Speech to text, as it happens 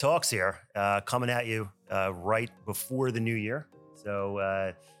talks here, coming at you right before the new year.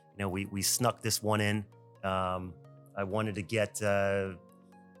 So, we snuck this one in. I wanted to get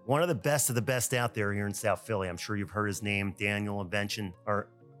one of the best out there here in South Philly. I'm sure you've heard his name, Daniel Evanchen.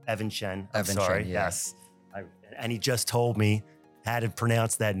 I'm sorry. Yeah. Yes. And he just told me how to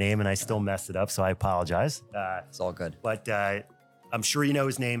pronounce that name, and I still messed it up, so I apologize. It's all good. But I'm sure you know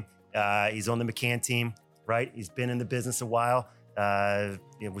his name. He's on the McCann team, right? He's been in the business a while.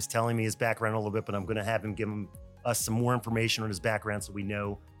 He was telling me his background a little bit, but I'm going to have him give us some more information on his background so we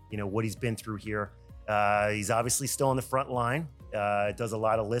know, what he's been through here. He's obviously still on the front line. Does a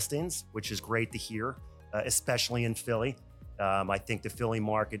lot of listings, which is great to hear, especially in Philly. I think the Philly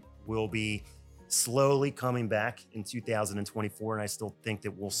market will be slowly coming back in 2024, and I still think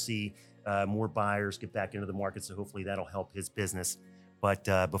that we'll see more buyers get back into the market, so hopefully that'll help his business.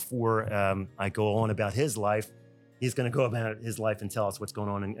 But before I go on about his life, he's going to go about his life and tell us what's going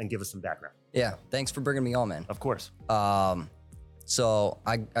on and give us some background. Yeah, thanks for bringing me on, man. Of course. So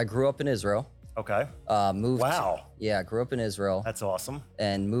I grew up in Israel. Okay. Moved. Wow. Yeah, grew up in Israel. That's awesome.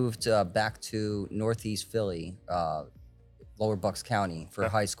 And moved back to Northeast Philly, Lower Bucks County for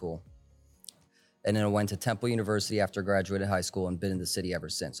high school. And then I went to Temple University after I graduated high school and been in the city ever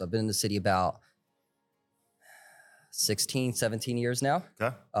since. So I've been in the city about 16, 17 years now.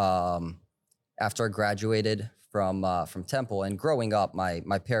 Okay. After I graduated from Temple, and growing up,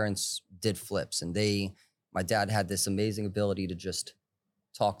 my parents did flips, and my dad had this amazing ability to just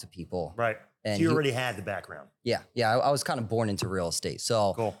talk to people. Right. And so you already had the background. Yeah. I was kind of born into real estate.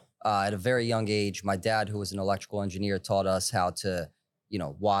 So cool. At a very young age, my dad, who was an electrical engineer, taught us how to,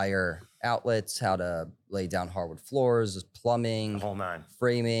 wire outlets, how to lay down hardwood floors, plumbing, The whole nine.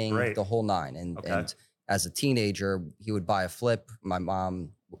 framing, Great. the whole nine. And as a teenager, he would buy a flip. My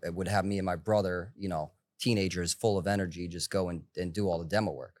mom would have me and my brother, teenagers full of energy, just go and do all the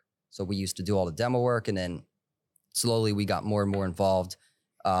demo work. So we used to do all the demo work, and then slowly we got more and more involved.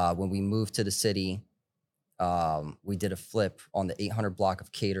 When we moved to the city, we did a flip on the 800 block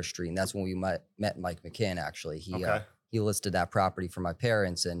of Cater Street, and that's when we met Mike McCann. Actually, he listed that property for my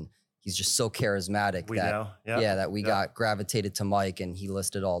parents, and he's just so charismatic that we got gravitated to Mike, and he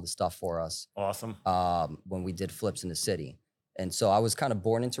listed all the stuff for us. Awesome. When we did flips in the city, and so I was kind of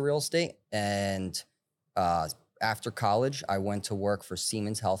born into real estate. And after college, I went to work for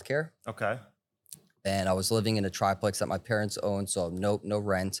Siemens Healthcare. Okay. And I was living in a triplex that my parents owned, so no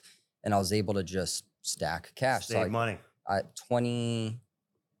rent, and I was able to just stack cash. Save money. At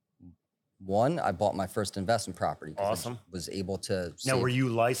 21, I bought my first investment property. Awesome. I was able to Now, were you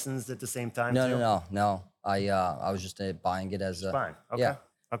licensed at the same time? No. I was just buying it as fine. Okay. Yeah.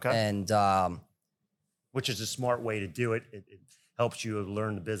 Okay. And which is a smart way to do it. It helps you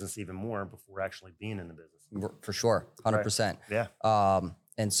learn the business even more before actually being in the business. For sure, 100%. Yeah.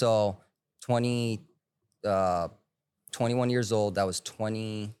 And so 21 years old, that was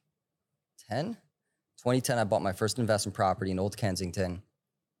 2010. 2010, I bought my first investment property in Old Kensington.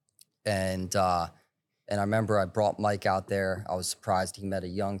 And I remember I brought Mike out there. I was surprised he met a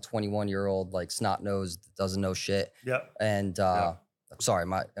young 21-year-old, like snot-nosed, doesn't know shit. Yep. And sorry,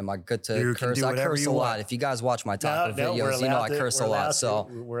 am I good to you curse? Can do I curse a lot. want. If you guys watch my top of videos, I curse a lot. So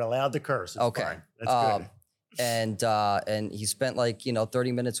we're allowed to curse. It's okay. Fine. That's good. And he spent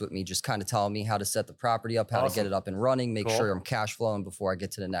 30 minutes with me, just kind of telling me how to set the property up, how to get it up and running, make sure I'm cash flowing before I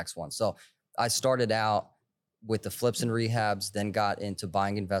get to the next one. So I started out with the flips and rehabs, then got into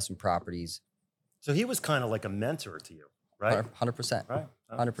buying investment properties. So he was kind of like a mentor to you, right? 100%. Right.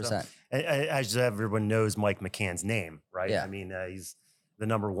 100%. As everyone knows Mike McCann's name, right? Yeah. I mean, he's the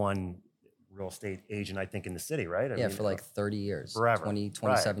number one real estate agent, I think, in the city, right? I mean, for 30 years. Forever.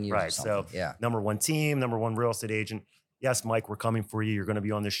 27 years right. or something. So yeah. number one team, number one real estate agent. Yes, Mike, we're coming for you. You're going to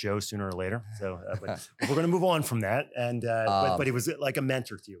be on this show sooner or later. So but we're going to move on from that. And but he was like a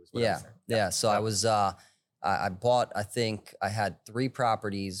mentor to you. Is what I'm saying. Yeah. So I was, I bought, I think I had 3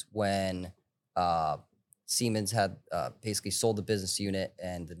 properties when Siemens had basically sold the business unit,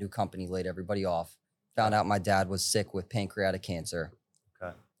 and the new company laid everybody off. Found out my dad was sick with pancreatic cancer.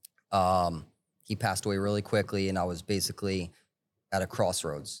 Okay. He passed away really quickly, and I was basically at a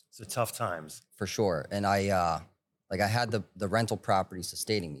crossroads. So tough times. For sure. And I had the rental property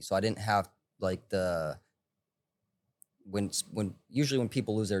sustaining me. So I didn't have usually when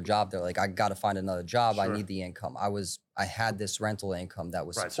people lose their job, they're like, I got to find another job. Sure. I need the income. I had this rental income that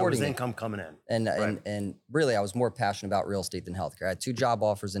was supporting so income coming in. And really, I was more passionate about real estate than healthcare. I had 2 job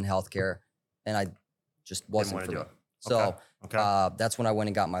offers in healthcare, and I just wasn't for it. So that's when I went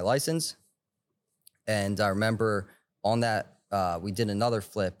and got my license. And I remember on that, we did another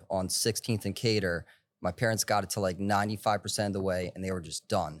flip on 16th and Cater. My parents got it to like 95% of the way and they were just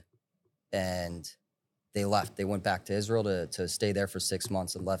done. And they left. They went back to Israel to stay there for 6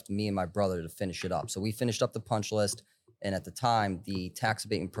 months and left me and my brother to finish it up. So we finished up the punch list. And at the time, the tax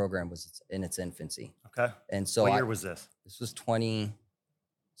abatement program was in its infancy. Okay. And so What year was this? This was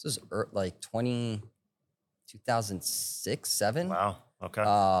 2006, 7. Wow. Okay.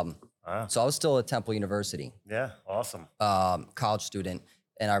 Wow. Wow. So I was still at Temple University. Yeah. Awesome. College student.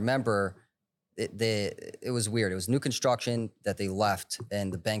 And I remember it was weird. It was new construction that they left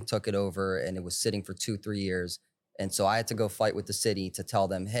and the bank took it over and it was sitting for 2-3 years. And so I had to go fight with the city to tell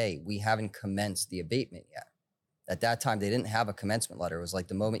them, hey, we haven't commenced the abatement yet. At that time, they didn't have a commencement letter. It was like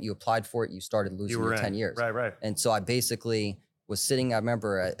the moment you applied for it, you started losing your 10 years. Right. And so I basically was sitting, I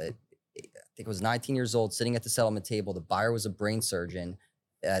remember, I think it was 19 years old, sitting at the settlement table. The buyer was a brain surgeon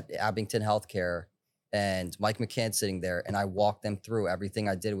at Abington Healthcare and Mike McCann sitting there. And I walked them through everything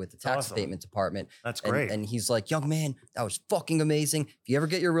I did with the tax abatement department. That's great. And he's like, young man, that was fucking amazing. If you ever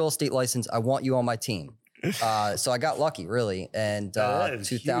get your real estate license, I want you on my team. So I got lucky, really. And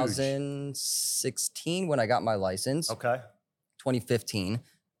 2016, when I got my license, 2015,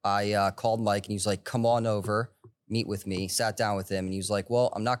 I called Mike and he's like, come on over, meet with me, sat down with him. And he was like,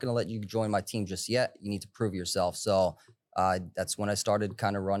 well, I'm not going to let you join my team just yet. You need to prove yourself. So that's when I started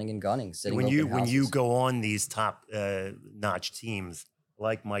kind of running and gunning. When you go on these top notch teams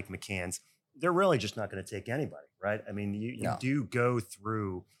like Mike McCann's, they're really just not going to take anybody, right? I mean, you do go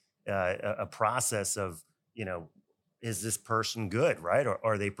through a process of, is this person good, right? Or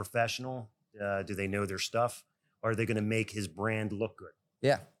are they professional? Do they know their stuff? Are they going to make his brand look good?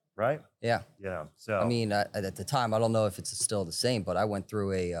 Yeah. Right? Yeah. Yeah. So, I mean, at the time, I don't know if it's still the same, but I went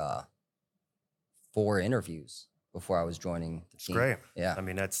through 4 interviews before I was joining the team. Great. Yeah. I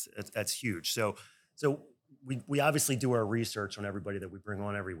mean, that's huge. So we obviously do our research on everybody that we bring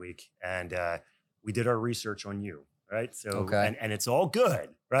on every week. And we did our research on you. Right. So, and it's all good,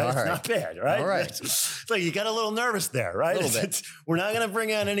 right? It's not bad, right? All right. So you got a little nervous there, right? A little bit. We're not going to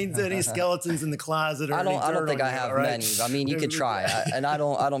bring out any skeletons in the closet. Or I don't think I have many. I mean, you could try, and I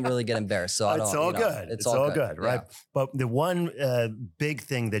don't really get embarrassed. So it's all good. It's all good, right? Yeah. But the one big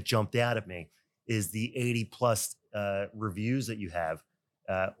thing that jumped out at me is the 80 plus reviews that you have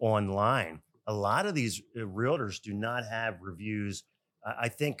online. A lot of these realtors do not have reviews. I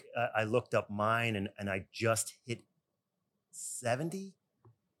think I looked up mine and I just hit 70.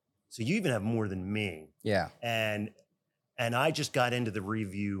 So you even have more than me. Yeah. And I just got into the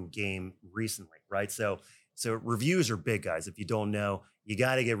review game recently, right? So reviews are big, guys. If you don't know, you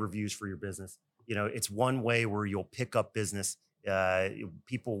got to get reviews for your business. It's one way where you'll pick up business.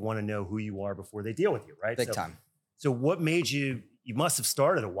 People want to know who you are before they deal with you, right? Big time. So what made you must have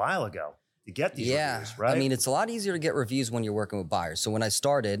started a while ago to get these reviews, right? I mean, it's a lot easier to get reviews when you're working with buyers. So when I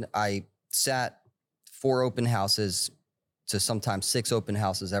started, I sat 4 open houses to sometimes 6 open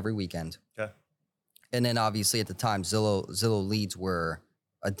houses every weekend. Okay. And then obviously at the time, Zillow leads were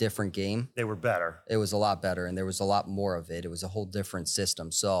a different game. They were better. It was a lot better and there was a lot more of it. It was a whole different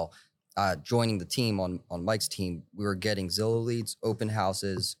system. So joining the team on Mike's team, we were getting Zillow leads, open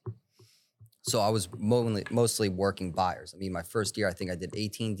houses. So I was mostly working buyers. I mean, my first year, I think I did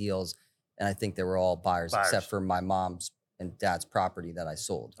 18 deals and I think they were all buyers. Except for my mom's and dad's property that I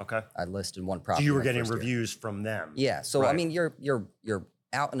sold. Okay. I listed one property. So you were getting reviews from them. Yeah. So, I mean, you're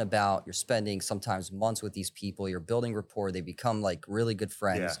out and about, you're spending sometimes months with these people, you're building rapport. They become like really good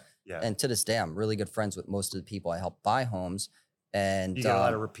friends. Yeah. And to this day, I'm really good friends with most of the people I help buy homes. And you got a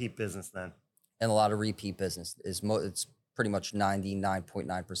lot of repeat business then. And a lot of repeat business it's pretty much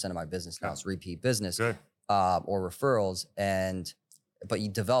 99.9% of my business now is repeat business. Good. Or referrals. But you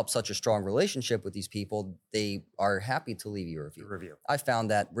develop such a strong relationship with these people, they are happy to leave you a review. I found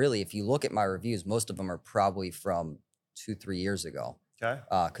that really, if you look at my reviews, most of them are probably from 2-3 years ago. Okay.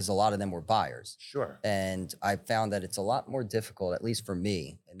 Because a lot of them were buyers. Sure. And I found that it's a lot more difficult, at least for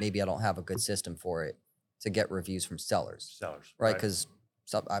me, and maybe I don't have a good system for it, to get reviews from sellers. Right? Because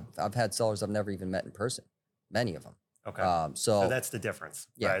I've had sellers I've never even met in person, many of them. Okay. So that's the difference.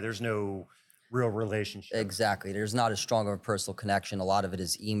 Yeah. Right? There's no real relationship. Exactly. There's not as strong of a personal connection. A lot of it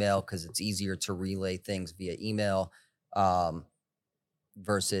is email because it's easier to relay things via email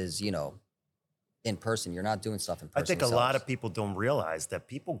versus, in person. You're not doing stuff in person. I think a lot of people don't realize that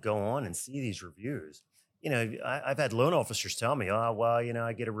people go on and see these reviews. I've had loan officers tell me, oh, well,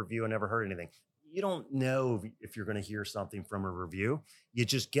 I get a review. I never heard anything. You don't know if you're going to hear something from a review. You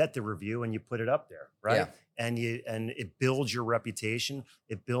just get the review and you put it up there, right? Yeah. And it builds your reputation.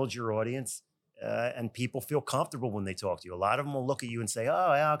 It builds your audience. And people feel comfortable when they talk to you. A lot of them will look at you and say,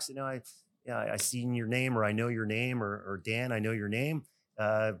 "Oh, Alex, I seen your name, or I know your name, or Dan, I know your name."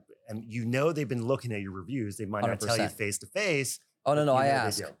 and they've been looking at your reviews. They might not tell you 100%. face to face. Oh, no, but no, I they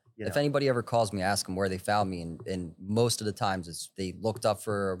ask. do, If anybody ever calls me, I ask them where they found me. And most of the times it's they looked up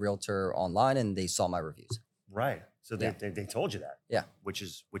for a realtor online and they saw my reviews. Right. So Yeah. they told you that. Yeah. Which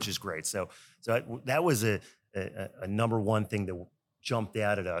is great. So that was a number one thing that jumped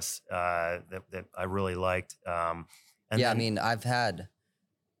out at us that I really liked. And yeah, then, I mean, I've had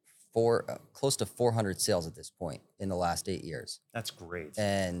close to 400 sales at this point in the last 8 years. that's great.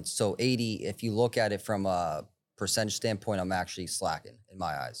 And so 80, if you look at it from a percentage standpoint, I'm actually slacking in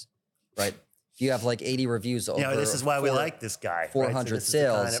my eyes, right? If you have like 80 reviews over This is why we like this guy. 400 right? So this is the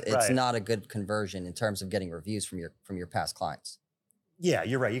sales, kind of- it's right. not a good conversion in terms of getting reviews from your past clients. Yeah,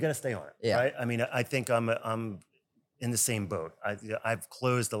 you're right. You got to stay on it. Yeah. Right. I mean, I think I'm in the same boat. I've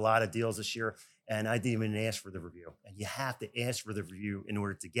closed a lot of deals this year, and I didn't even ask for the review. And you have to ask for the review in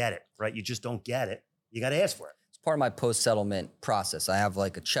order to get it. Right. You just don't get it. You got to ask for it. It's part of my post-settlement process. I have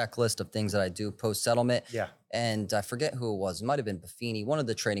like a checklist of things that I do post-settlement. Yeah. And I forget who it was. It might have been Buffini. One of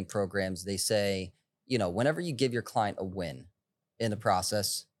the training programs, they say, whenever you give your client a win in the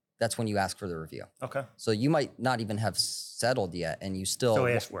process, that's when you ask for the review. Okay. So you might not even have settled yet, and you still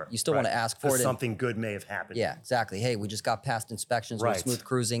ask for it. You still Right. want to ask for it. Something good may have happened. Yeah, exactly. Hey, we just got past inspections. Right. We're smooth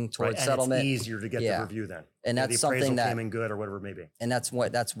cruising Right. towards And settlement. it's easier to get Yeah. the review then. And The that's appraisal something that came in good or whatever it may be. and that's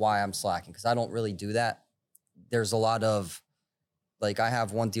why I'm slacking, because I don't really do that. There's a lot of, like, I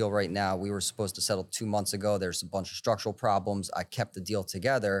have one deal right now. We were supposed to settle 2 months ago. There's a bunch of structural problems. I kept the deal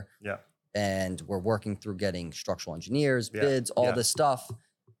together, Yeah. and we're working through getting structural engineers, Yeah, bids, all yeah. this stuff.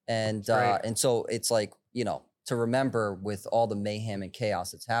 And Great. and so it's like, to remember with all the mayhem and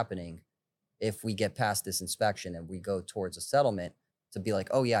chaos that's happening, if we get past this inspection and we go towards a settlement, to be like,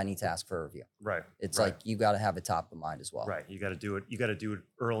 oh yeah, I need to ask for a review. Right. It's right. like you got to have it top of mind as well. Right. You got to do it. You got to do it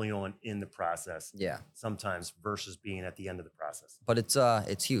early on in the process. Yeah. Sometimes versus being at the end of the process. But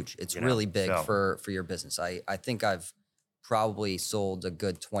it's huge. It's You know, really big so- for your business. I think I've probably sold a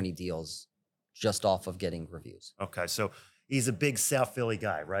good 20 deals just off of getting reviews. Okay. So he's a big South Philly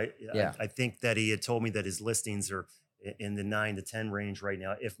guy, right? Yeah. I think that he had told me that his listings are in the 9 to 10 range right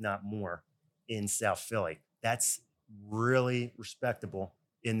now, if not more, in South Philly. That's really respectable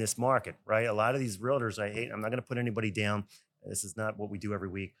in this market, right? A lot of these realtors, I'm not going to put anybody down. This is not what we do every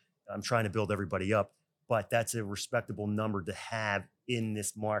week. I'm trying to build everybody up, but that's a respectable number to have in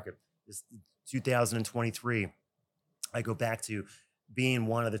this market. This 2023, I go back to being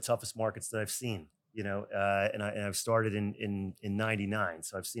one of the toughest markets that I've seen, and I've started in 99.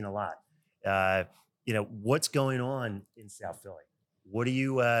 So I've seen a lot. What's going on in South Philly? What do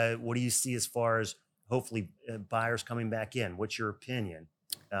you see as far as hopefully buyers coming back in? What's your opinion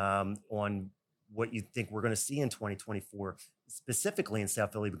on what you think we're going to see in 2024, specifically in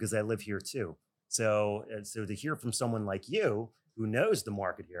South Philly, because I live here too. So to hear from someone like you who knows the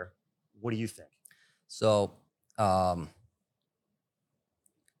market here, what do you think? So,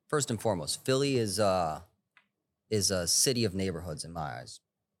 first and foremost, Philly is a city of neighborhoods in my eyes,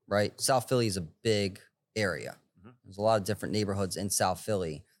 right? South Philly is a big area. Mhm. There's a lot of different neighborhoods in South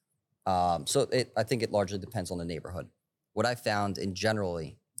Philly. So I think it largely depends on the neighborhood. What I found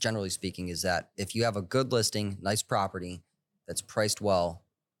generally speaking, is that if you have a good listing, nice property that's priced well,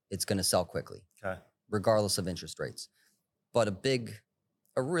 it's going to sell quickly, Okay. regardless of interest rates. But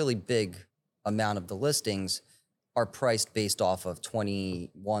a really big amount of the listings are priced based off of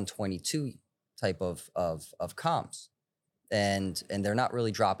 21, 22 type of comps. And they're not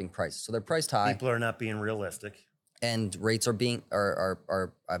really dropping prices. So they're priced high. People are not being realistic. And rates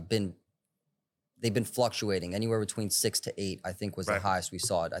they've been fluctuating anywhere between 6 to 8. I think was the Right. highest we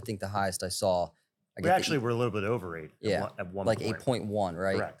saw it. I think the highest I saw. We actually were a little bit over 8 Yeah, at one like point. 8.1,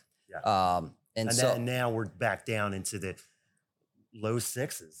 right? Correct. Yeah. And So now we're back down into the low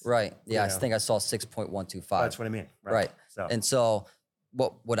 6s. right, yeah, I know. think I saw 6.125. That's what I mean. Right. So And so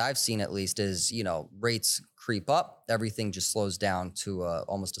what I've seen at least is, rates creep up, everything just slows down to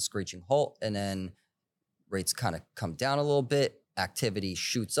almost a screeching halt, and then rates kind of come down a little bit, activity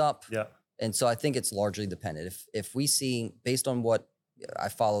shoots up. yeah. And so I think it's largely dependent. If we see, based on what I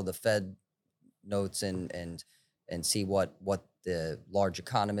follow the Fed notes and see what the large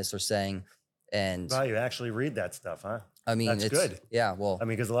economists are saying, and Wow, you actually read that stuff, huh? I mean, That's it's good. Yeah, well, I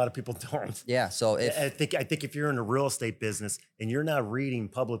mean, because a lot of people don't. yeah. So I think if you're in the real estate business and you're not reading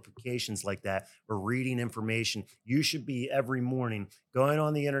publications like that or reading information, you should be every morning going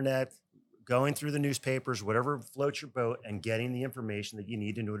on the internet, going through the newspapers, whatever floats your boat, and getting the information that you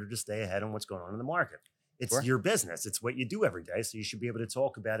need in order to stay ahead on what's going on in the market. It's Sure. your business. It's what you do every day. So you should be able to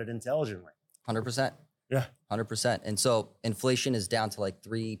talk about it intelligently. 100%. Yeah. 100%. And so inflation is down to like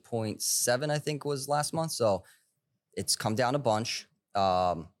 3.7, I think was last month. So it's come down a bunch.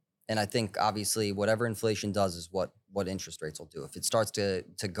 And And I think obviously whatever inflation does is what interest rates will do. If it starts to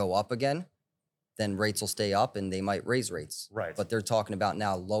go up again, then rates will stay up and they might raise rates. Right. But they're talking about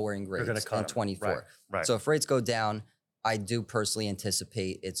now lowering They're going rates to cut in 'em. 24. Right. So if rates go down, I do personally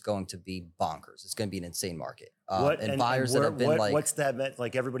anticipate it's going to be bonkers. It's going to be an insane market. And buyers that have been like, what's that meant?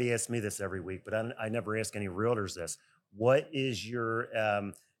 Like everybody asks me this every week, but I never ask any realtors this. What is your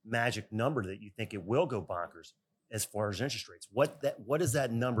magic number that you think it will go bonkers as far as interest rates? What does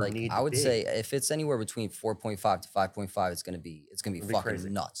that number like need I to would be? say if it's anywhere between 4.5 to 5.5, it's going to be It'll be fucking crazy.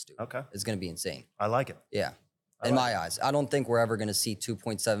 nuts, dude. Okay. It's going to be insane. I like it. Yeah. I In like my eyes, I don't think we're ever going to see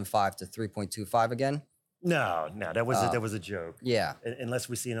 2.75 to 3.25 again. No, that was a joke. Yeah. Unless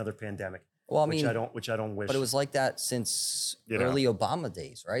we see another pandemic. Well, I mean, which I don't wish. but it was like that since You know. early Obama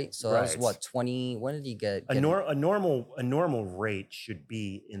days, right? So that was Right. what, 20, when did he get? a normal rate should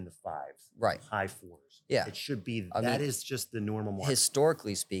be in the fives, Right. high fours. Yeah. It should be. I That mean, is just the normal market.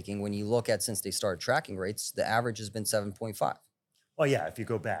 Historically speaking, when you look at since they started tracking rates, the average has been 7.5. Oh yeah, if you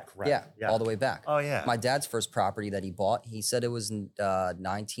go back, right? Yeah, all the way back. Oh yeah. My dad's first property that he bought, he said it was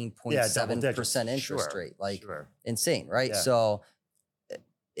 19.7% interest rate. Like Sure. insane, right? Yeah. So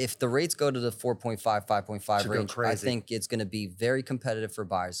if the rates go to the 4.5, 5.5 Should go range, I crazy. think it's going to be very competitive for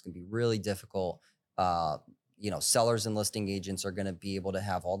buyers. It's going to be really difficult. Sellers and listing agents are going to be able to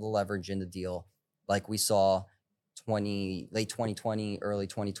have all the leverage in the deal, like we saw late 2020, early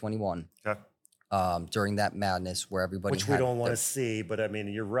 2021. Okay. During that madness where everybody Which we don't want to see, but I mean,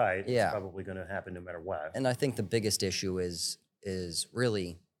 you're right. Yeah. It's probably going to happen no matter what. And I think the biggest issue is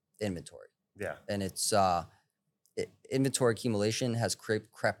really inventory. Yeah. And it's inventory accumulation has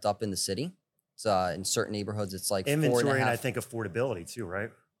crept up in the city. It's in certain neighborhoods, it's like Inventory 4.5. and I think affordability too, right?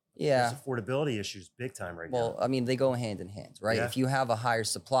 Yeah. There's affordability issues big time right Well, now. I mean, they go hand in hand, right? Yeah. If you have a higher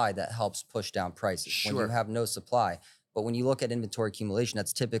supply, that helps push down prices. When Sure. you have no supply, but when you look at inventory accumulation,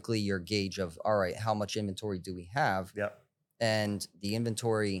 that's typically your gauge of, all right, how much inventory do we have? Yep. And the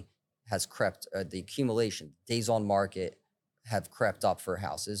inventory has crept, the accumulation, days on market have crept up for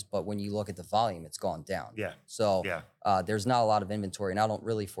houses. But when you look at the volume, it's gone down. Yeah. So Yeah. there's not a lot of inventory, and I don't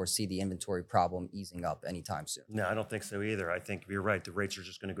really foresee the inventory problem easing up anytime soon. No, I don't think so either. I think you're right. The rates are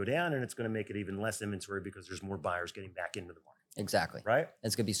just going to go down and it's going to make it even less inventory because there's more buyers getting back into the market. Exactly. Right.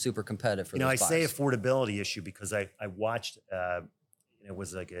 It's going to be super competitive for I those say buyers. affordability issue because I watched, it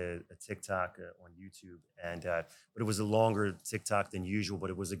was like a TikTok on YouTube, and but it was a longer TikTok than usual. But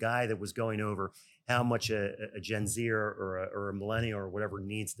it was a guy that was going over how much a Gen Z or a millennial or whatever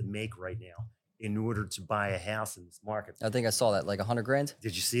needs to make right now in order to buy a house in this market. I think I saw that, like 100 grand.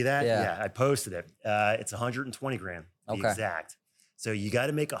 Did you see that? Yeah. I posted it. It's 120 grand, to be Okay. exact. So you got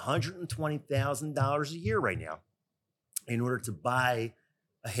to make $120,000 a year right now in order to buy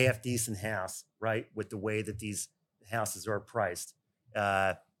a half decent house, right? With the way that these houses are priced.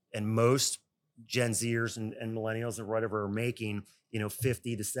 And most Gen Zers and millennials and whatever are making,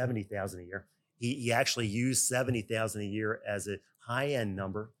 50 to 70,000 a year. He actually used 70,000 a year as a high end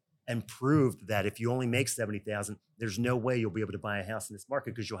number and proved that if you only make 70,000, there's no way you'll be able to buy a house in this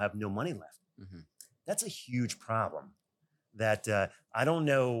market because you'll have no money left. Mm-hmm. That's a huge problem that I don't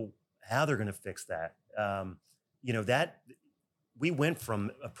know how they're going to fix that. That we went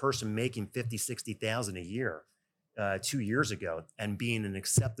from a person making 50, 60,000 a year 2 years ago and being an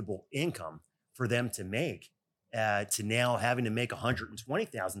acceptable income for them to make to now having to make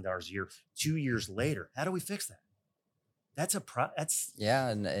 $120,000 a year 2 years later. How do we fix that? That's Yeah.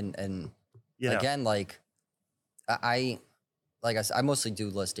 And you know, again, like I said, I mostly do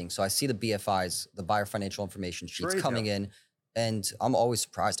listings. So I see the BFIs, the buyer financial information sheets Sure, coming yeah. in, and I'm always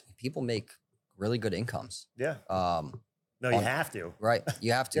surprised. People make really good incomes. yeah. No, you have to. Right.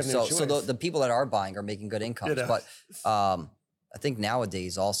 You have to. You have no So choice. the people that are buying are making good incomes. know. But I think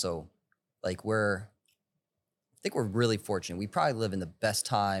nowadays also, like we're really fortunate. We probably live in the best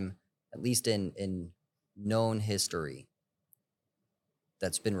time, at least in known history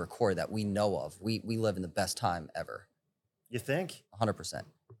that's been recorded that we know of. We live in the best time ever. You think? 100%.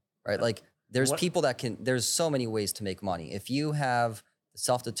 Right? Like there's people that there's so many ways to make money. If you have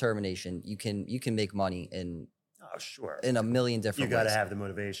self-determination, you can make money Oh, sure. in a million You different got to ways. have the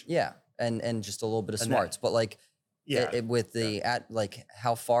motivation. Yeah, and just a little bit of And smarts, but like Yeah. with the like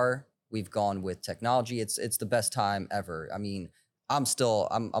how far we've gone with technology, it's the best time ever. I mean, I'm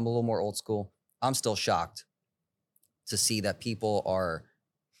a little more old school. I'm still shocked to see that people are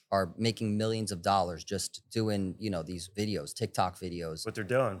making millions of dollars just doing these videos, TikTok videos, What they're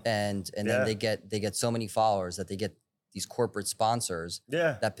doing. and Yeah. then they get so many followers that they get these corporate sponsors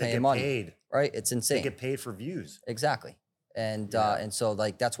Yeah. that they pay get money. paid. Right? It's They insane. get paid for views. Exactly. And so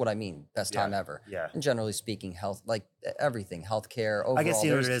like that's what I mean. Best time ever. Yeah. And generally speaking, health, like everything, healthcare overall. I guess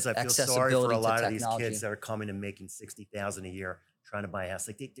you know what there's it is. I feel sorry accessibility for a to lot of these technology. kids that are coming and making 60,000 a year trying to buy a house.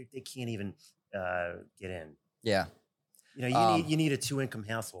 Like they can't even get in. Yeah. You know, you need a 2-income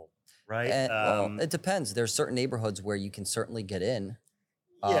household, right? And, well, it depends. There's certain neighborhoods where you can certainly get in,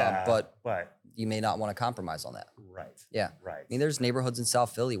 but you may not want to compromise on that. right. Yeah. Right. I mean, there's neighborhoods in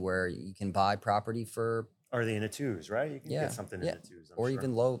South Philly where you can buy property for, Are they in the twos, right? You can yeah, get something in yeah, the twos, I'm or sure,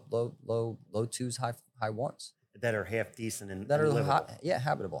 even low twos, high ones that are half decent and that are livable.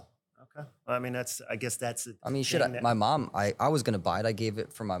 habitable. Okay. I mean, I guess that's I mean, my mom, I was going to buy it. I gave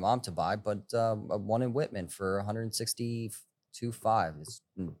it for my mom to buy, but one in Whitman for 162.5. It's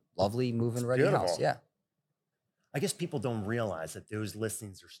lovely move-in ready house. beautiful. Yeah. I guess people don't realize that those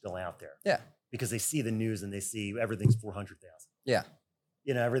listings are still out there Yeah. because they see the news and they see everything's 400,000. Yeah.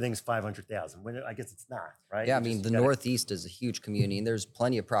 You know, everything's 500,000. When I guess it's not, right? Yeah. You I mean, just the Northeast is a huge community and there's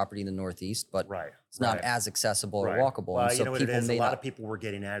plenty of property in the Northeast, but it's not as accessible or walkable. Well, and so you know what it people is? may A lot not, of people were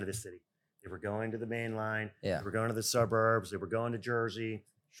getting out of the city. They were going to the main line. Yeah. They were going to the suburbs. They were going to Jersey.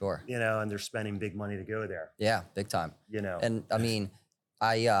 Sure. You know, and they're spending big money to go there. Yeah, big time. You know, And I mean,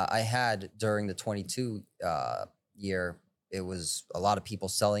 I had during the 22 year, it was a lot of people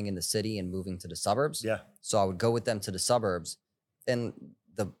selling in the city and moving to the suburbs. yeah. So I would go with them to the suburbs, and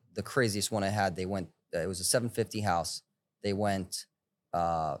the craziest one I had, they went. It was a 750 house. They went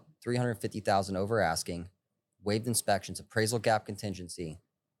 350,000 over asking, waived inspections, appraisal gap contingency,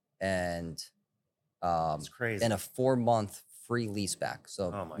 and It's crazy. and a 4-month free lease back.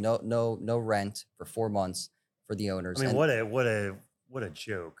 So Oh my no rent for 4 months for the owners. I mean, and what a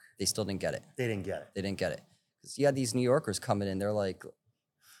joke. they still didn't get it. They didn't get it. They didn't get it because you had these New Yorkers coming in. They're like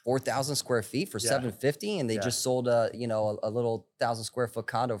 4,000 square feet for Yeah. 750, and they Yeah. just sold a little 1,000 square foot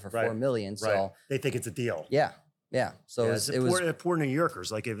condo for Right. 4 million. So Right. They think it's a deal. yeah. So Yeah, it was poor New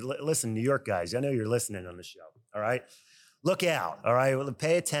Yorkers. Like, listen, New York guys, I know you're listening on the show. All right. Look out. All right. Well,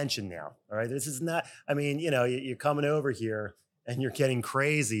 pay attention now. All right. This is not, I mean, you know, you're coming over here and you're getting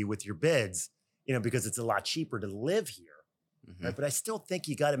crazy with your bids, you know, because it's a lot cheaper to live here. Mhm. Right? But I still think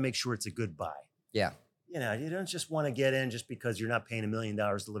you got to make sure it's a good buy. Yeah. You know, you don't just want to get in just because you're not paying $1 million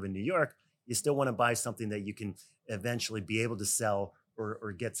to live in New York. You still want to buy something that you can eventually be able to sell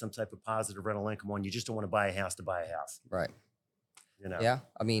or get some type of positive rental income on. You just don't want to buy a house to buy a house. Right. You know? Yeah.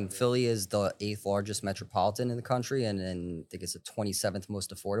 I mean, Philly is the 8th largest metropolitan in the country, and I think it's the 27th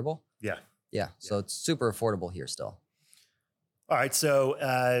most affordable. Yeah. Yeah. So it's super affordable here still. All right. So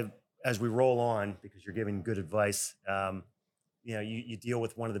as we roll on, because you're giving good advice, you know, you deal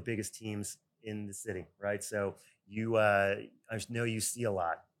with one of the biggest teams in the city, right? So I know you see a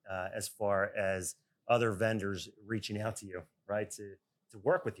lot as far as other vendors reaching out to you, right? To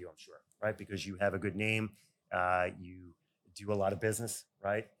work with you, I'm sure, right? Because you have a good name, you do a lot of business,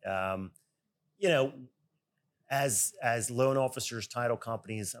 right? You know, as loan officers, title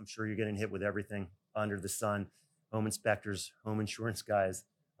companies, I'm sure you're getting hit with everything under the sun. Home inspectors, home insurance guys.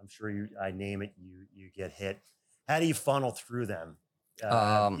 I'm sure I name it, you get hit. How do you funnel through them?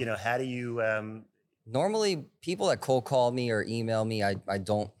 You know, how do you? Normally, people that cold call me or email me, I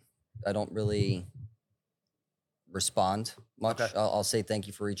don't really respond much. Okay. I'll say thank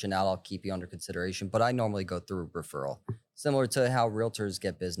you for reaching out. I'll keep you under consideration, but I normally go through referral, similar to how realtors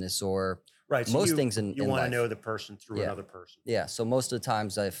get business or Right. So most things in you want to life. know the person through another person. Yeah. So most of the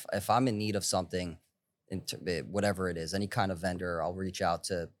times, if I'm in need of something, whatever it is, any kind of vendor, I'll reach out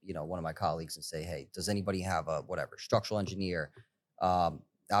to one of my colleagues and say, hey, does anybody have a whatever structural engineer?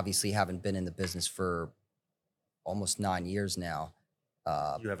 Obviously, haven't been in the business for almost 9 years now.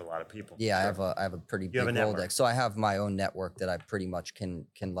 You have a lot of people. Yeah, Sure. I have a pretty You have big a network. Rolodex. So I have my own network that I pretty much can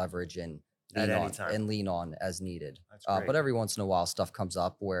leverage and At any time. lean on as needed. That's great. But every once in a while, stuff comes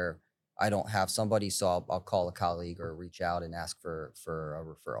up where I don't have somebody, so I'll call a colleague or reach out and ask for a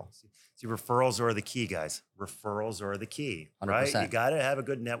referral. See, referrals are the key, guys. Referrals are the key, right? 100%. You got to have a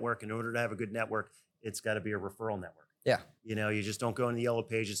good network. In order to have a good network, it's got to be a referral network. Yeah. You know, you just don't go in the yellow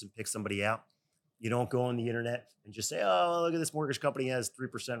pages and pick somebody out. You don't go on the internet and just say, oh, look at this mortgage company has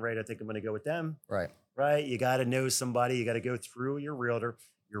 3% rate. I think I'm going to go with them. Right. Right. You got to know somebody. You got to go through your realtor.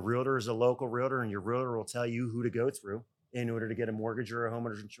 Your realtor is a local realtor, and your realtor will tell you who to go through in order to get a mortgage or a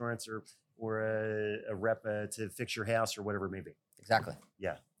homeowner's insurance or a rep to fix your house or whatever it may be. Exactly.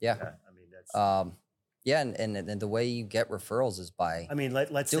 Yeah. Yeah. I mean, that's. Yeah, and the way you get referrals is by. I mean,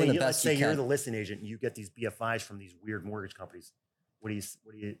 let's doing say the let's best say you you're can. the listing agent and you get these BFIs from these weird mortgage companies. What do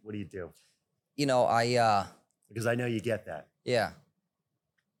you do? Because I know you get that. Yeah.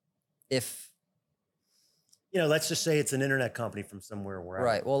 If let's just say it's an internet company from somewhere where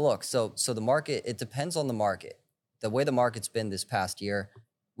right. Well, look. So the market. It depends on the market. the way the market's been this past year,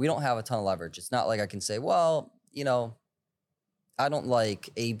 we don't have a ton of leverage. It's not like I can say, well, I don't like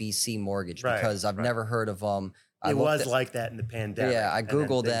ABC Mortgage Right, because I've right. never heard of them. I It looked was at, like that in the pandemic, yeah, I and then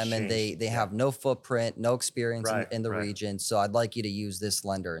Googled things them and changed. they Yeah. have no footprint, no experience Right, in the right, region. So I'd like you to use this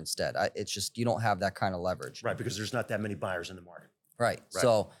lender instead. It's just, you don't have that kind of leverage. right. Because there's not that many buyers in the market. Right. Right.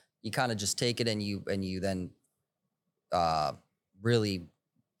 So you kind of just take it and you then uh really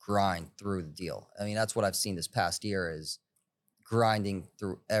grind through the deal. I mean, that's what I've seen this past year is grinding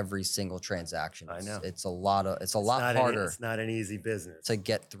through every single transaction. I know. It's a lot harder It's not an easy business. to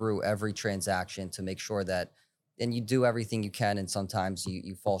get through every transaction to make sure that, and you do everything you can, and sometimes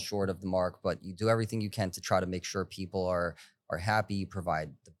you fall short of the mark, but you do everything you can to try to make sure people are happy. You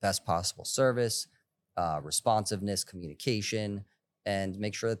provide the best possible service, responsiveness, communication, and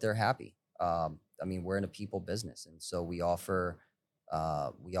make sure that they're happy. I mean, we're in a people business, and so we offer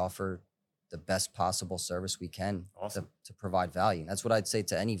the best possible service we can Awesome. to provide value. And that's what I'd say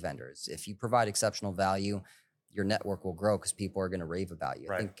to any vendors. If you provide exceptional value, your network will grow because people are going to rave about you.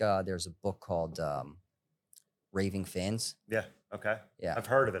 I Right. think there's a book called Raving Fans. Yeah. Okay. Yeah. I've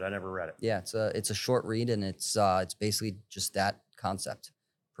heard of it. I never read it. Yeah, it's a short read, and it's basically just that concept.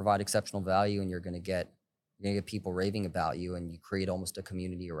 Provide exceptional value, and you're gonna get people raving about you, and you create almost a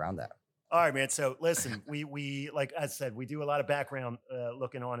community around that. All right, man. So listen, we like I said, we do a lot of background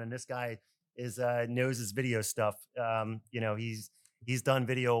looking on, and this guy is knows his video stuff. He's done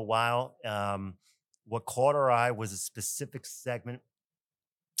video a while. What caught our eye was a specific segment.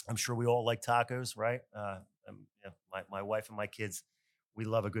 I'm sure we all like tacos, right? Yeah, my wife and my kids, we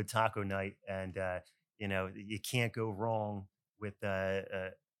love a good taco night, and you can't go wrong with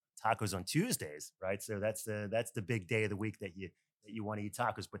tacos on Tuesdays, right? So that's the big day of the week that you want to eat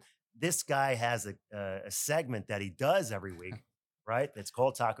tacos. But this guy has a segment that he does every week, right? That's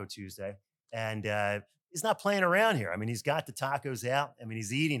called Taco Tuesday, and he's not playing around here. I mean, he's got the tacos out. I mean,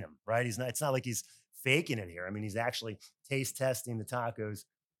 he's eating them, right? He's not. It's not like he's faking it here. I mean, he's actually taste testing the tacos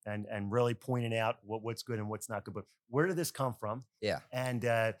and really pointing out what's good and what's not good. But where did this come from? Yeah, And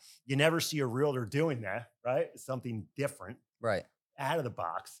you never see a realtor doing that, right? Something different, right. out of the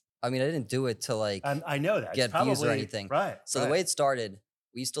box. I mean, I didn't do it to like I know that. It's get views or probably anything. right. So the way it started,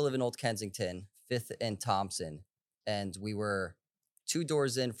 we used to live in Old Kensington, Fifth and Thompson, and we were 2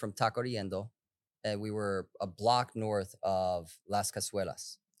 doors in from Taco Riendo, and we were a block north of Las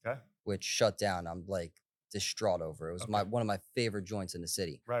Cazuelas, Okay. which shut down. I'm like distraught over. It was Okay. one of my favorite joints in the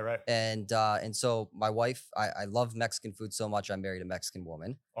city. Right. And so my wife, I love Mexican food so much. I married a Mexican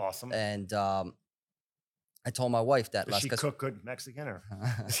woman, Awesome. and I told my wife that Does she cook good Mexican or?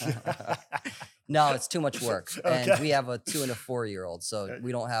 No, it's too much work, and Okay. we have a 2 and a 4-year-old, so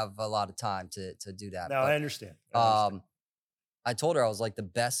we don't have a lot of time to do that. No, But I understand. I understand. I told her I was like the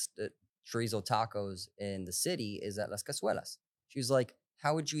best chorizo tacos in the city is at Las Cazuelas. She was like,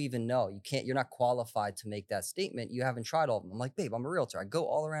 "How would you even know? You're not qualified to make that statement. You haven't tried all of them." I'm like, "Babe, I'm a realtor. I go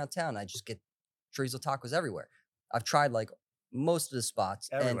all around town. And I just get chorizo tacos everywhere. I've tried like most of the spots,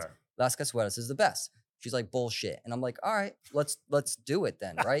 and Everywhere. Las Cazuelas is the best." She's like, "Bullshit," and I'm like, "All right, let's do it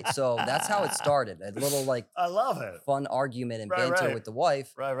then, right?" So that's how it started. A little like I love it. fun argument and Right, banter right. with the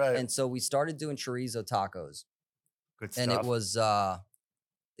wife, Right. and so we started doing chorizo tacos, Good and it stuff. was I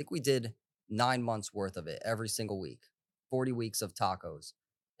think we did 9 months worth of it every single week, 40 weeks of tacos,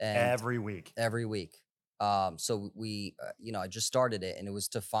 and Every week. every week. So we, I just started it, and it was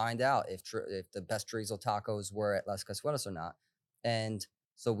to find out if the best chorizo tacos were at Las Cazuelas or not. And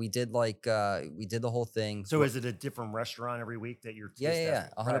so we did the whole thing. So is it a different restaurant every week that you're Yeah, taste yeah,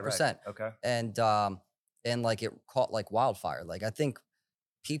 testing? 100%. Okay. And like it caught like wildfire. Like I think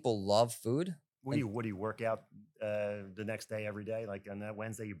people love food. What do you work out the next day every day? Like on that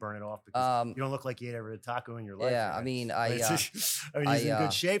Wednesday, you burn it off because you don't look like you ate every taco in your life. Yeah, right? I mean, I mean, he's in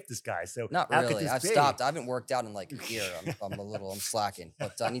good shape. This guy. So not how could really. this I've be? stopped. I haven't worked out in like a year. I'm slacking,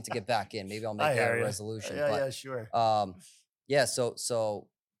 but I need to get back in. Maybe I'll make I that hear a ya. resolution. Yeah, But yeah, sure. yeah. So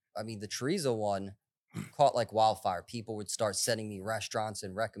I mean, the chorizo one caught like wildfire. People would start sending me restaurants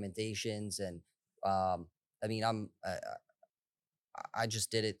and recommendations, and I mean, I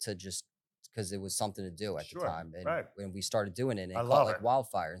just did it to just because it was something to do at the Sure. time, and Right. when we started doing it, and it I caught love like it.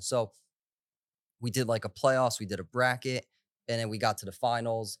 wildfire. And so we did like a playoffs, we did a bracket, and then we got to the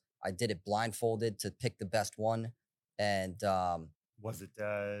finals. I did it blindfolded to pick the best one, and Was it?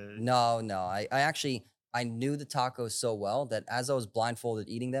 no, I actually I knew the tacos so well that as I was blindfolded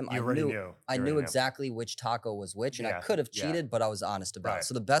eating them, You already knew. I You knew already knew. exactly which taco was which, and I Yeah, could have yeah. cheated, but I was honest about it. Right,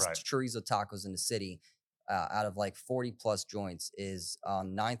 So the best right. chorizo tacos in the city, out of like 40 plus joints, is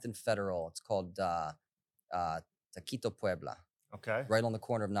on 9th and Federal. It's called Taquito Puebla. Okay. right on the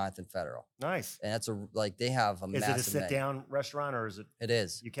corner of 9th and Federal. Nice. And that's like they have a Is it a massive sit menu. down restaurant or is it? It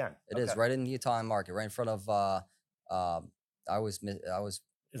is. You can. It Okay. is right in the Utah Market, right in front of I always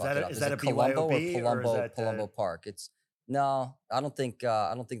Is fuck that it a up. is Is that a it Colombo or BYOB or is that Palumbo Park? It's no, I don't think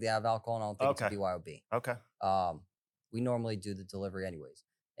they have alcohol and I don't think it's a okay. BYOB. Okay. Um, we normally do the delivery anyways.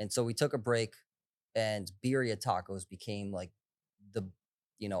 And so we took a break and birria tacos became like the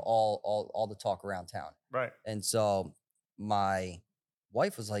all the talk around town. Right. And so my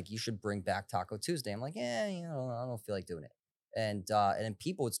wife was like, "You should bring back Taco Tuesday." I'm like, "Yeah, I don't feel like doing it." And then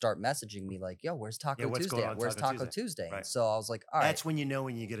people would start messaging me like, "Yo, where's Yeah, Taco what's Tuesday going at? on Where's Taco Taco Tuesday? Tuesday?" And Right. so I was like, "All right." That's when you know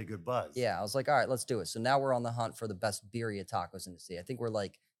when you get a good buzz. Yeah, I was like, "All right, let's do it." So now we're on the hunt for the best birria tacos in the city. I think we're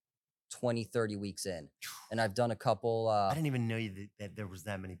like 20, 30 weeks in. And I've done a couple I didn't even know that there was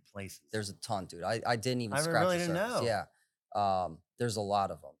that many places. there's a ton, dude. I didn't even I scratch really the didn't surface. know. Yeah. There's a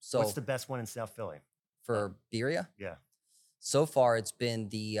lot of them. What's So the best one in South Philly? for birria, Yeah. so far it's been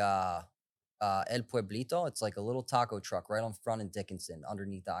the El Pueblito. It's like a little taco truck right on front in Dickinson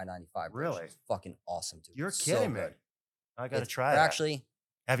underneath the I-95 bridge. Really? It's fucking awesome, dude. You're It's kidding so me. good. I got to It's try or that. actually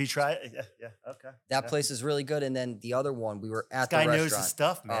Have you tried it? Yeah. Yeah. Okay. that Yeah. place is really good. And then the other one, we were This at the guy knows restaurant. his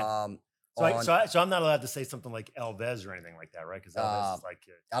stuff, man. On So I'm not allowed to say something like Elvez or anything like that, right? Because Elvez is like.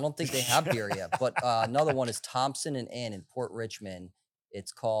 I don't think they have beer yet, but another one is Thompson and Ann in Port Richmond.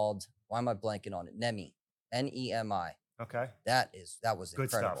 It's called, why am I blanking on it? Nemi, Nemi. Okay. That was Good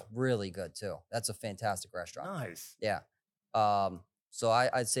incredible. stuff. Really good too. That's a fantastic restaurant. Nice. Yeah. So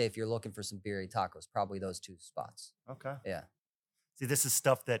I'd say if you're looking for some birria tacos, probably those two spots. Okay. Yeah. See, this is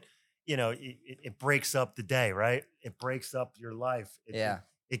stuff that, it breaks up the day, right? It breaks up your life. Yeah.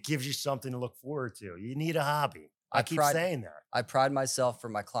 It gives you something to look forward to. You need a hobby. I I keep pride- saying that. I pride myself for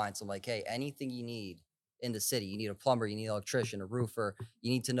my clients. I'm like, hey, anything you need in the city, you need a plumber, you need an electrician, a roofer,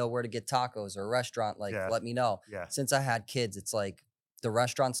 you need to know where to get tacos or a restaurant, like Yeah. let me know. Yeah. Since I had kids, it's like the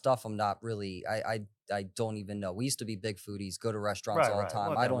restaurant stuff, I'm not really I don't even know. We used to be big foodies, go to restaurants all the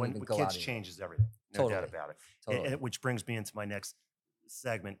time. Well, I no, don't when even with go kids out anymore. changes everything. No doubt Totally. about it. Totally. Which brings me into my next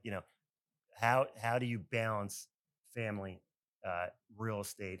segment. How do you balance family, real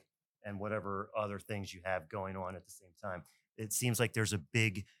estate, and whatever other things you have going on at the same time? It seems like there's a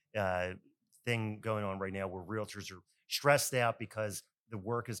big thing going on right now where realtors are stressed out because the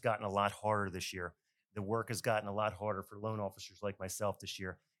work has gotten a lot harder this year. The work has gotten a lot harder for loan officers like myself this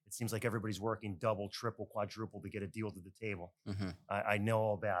year. It seems like everybody's working double, triple, quadruple to get a deal to the table. Mm-hmm. I know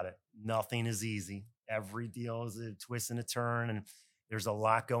all about it. Nothing is easy. Every deal is a twist and a turn, and there's a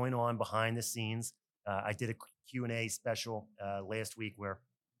lot going on behind the scenes. I did a Q&A special last week where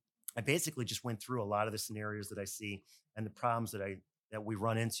I basically just went through a lot of the scenarios that I see and the problems that we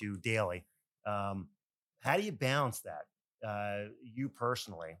run into daily. How do you balance that? You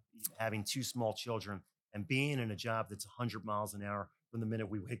personally, having two small children and being in a job that's 100 miles an hour from the minute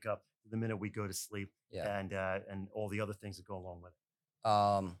we wake up to the minute we go to sleep, Yeah. and all the other things that go along with it.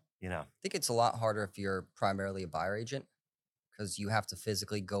 I think it's a lot harder if you're primarily a buyer agent because you have to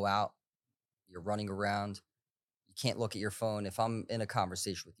physically go out. You're running around. You can't look at your phone. If I'm in a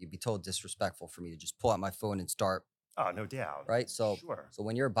conversation with you, it'd be total disrespectful for me to just pull out my phone and start. Oh, no doubt. Right. So sure. So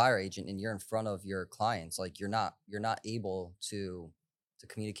when you're a buyer agent and you're in front of your clients, like you're not able to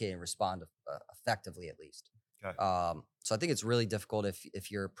communicate and respond effectively, at least. Okay. So I think it's really difficult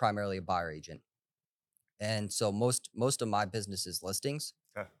if you're primarily a buyer agent. And so most of my business is listings.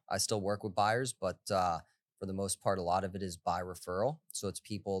 Okay. I still work with buyers, but for the most part, a lot of it is by referral. So it's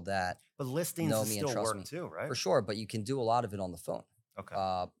people that But listings know is me and still trust work me. too, right? For sure, but you can do a lot of it on the phone. Okay.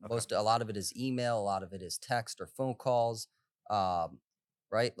 A lot of it is email, a lot of it is text or phone calls.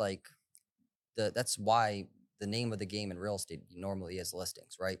 Right? Like that's why the name of the game in real estate normally is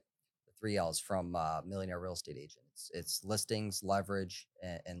listings, right? The 3 L's from Millionaire Real Estate Agent. It's listings, leverage,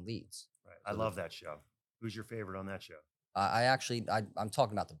 and leads. Right. I love that show. Who's your favorite on that show? I'm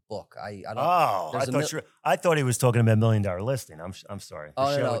talking about the book. I don't. Oh, I thought he was talking about $1 Million Listing. I'm sorry.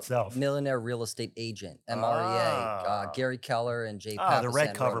 The show itself. Millionaire Real Estate Agent, MREA. Gary Keller and Jay. The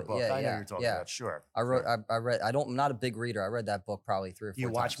red cover book. I know you're talking about. Sure. I wrote. I read. I'm not a big reader. I read that book probably 3 or 4 times. Do you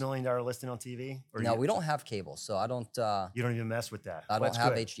watch $1 Million Listing on TV? No, we don't have cable, so I don't. You don't even mess with that. I don't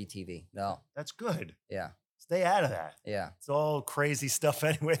have HGTV. No. That's good. Yeah. Stay out of that. Yeah. It's all crazy stuff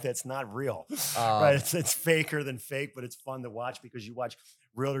anyway that's not real. Right? It's faker than fake, but it's fun to watch because you watch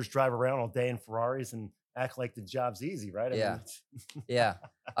realtors drive around all day in Ferraris and act like the job's easy, right? Yeah.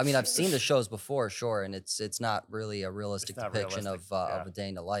 I mean, I've seen the shows before, sure, and it's not really a realistic depiction of a day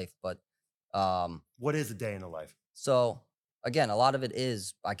in the life, but what is a day in the life? So again, a lot of it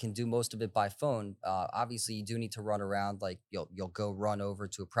is I can do most of it by phone. Obviously, you do need to run around. Like you'll go run over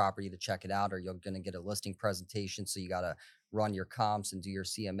to a property to check it out, or you're going to get a listing presentation. So you got to run your comps and do your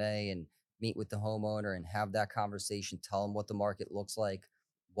CMA and meet with the homeowner and have that conversation, tell them what the market looks like,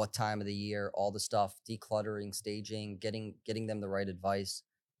 what time of the year, all the stuff, decluttering, staging, getting them the right advice.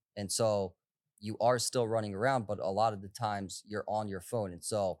 And so you are still running around, but a lot of the times you're on your phone. And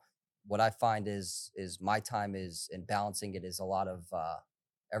so what I find is my time is in balancing it is a lot of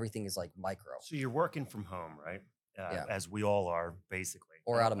everything is like micro. So you're working from home, right? Yeah. As we all are, basically.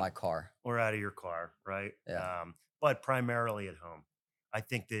 Or out of my car. Or out of your car, right? Yeah. But primarily at home. I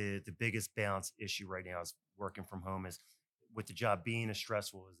think the biggest balance issue right now is working from home is with the job being as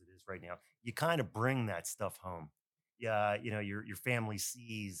stressful as it is right now. You kind of bring that stuff home. Yeah, your family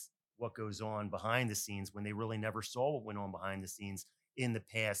sees what goes on behind the scenes when they really never saw what went on behind the scenes in the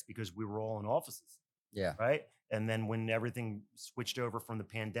past because we were all in offices, Yeah. right? And then when everything switched over from the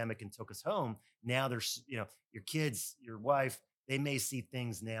pandemic and took us home, now there's, your kids, your wife, they may see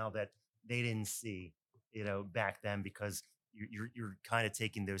things now that they didn't see, back then because you're kind of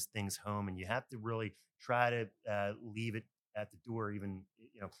taking those things home, and you have to really try to leave it at the door. Even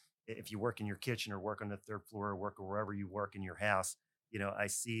if you work in your kitchen or work on the third floor or work or wherever you work in your house, I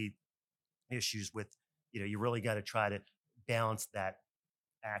see issues with, you really got to try to balance that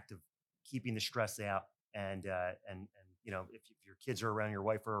act of keeping the stress out and if your kids are around, your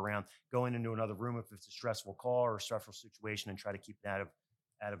wife are around, going into another room if it's a stressful call or a stressful situation, and try to keep it out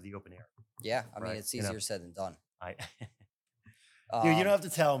of the open air. Yeah. I mean, Right? it's easier said than done. I Dude, you don't Um, have to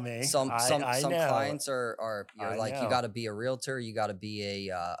tell me. some I know. clients are you're I like, you know. got to be a realtor, you got to be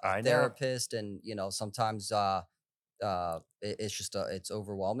a I know. therapist, and sometimes it's just it's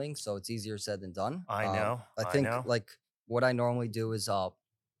overwhelming. So it's easier said than done. I know. I I think know. like what I normally do is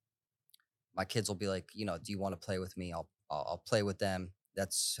my kids will be like, do you want to play with me? I'll play with them.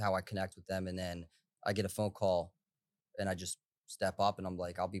 That's how I connect with them. And then I get a phone call and I just step up and I'm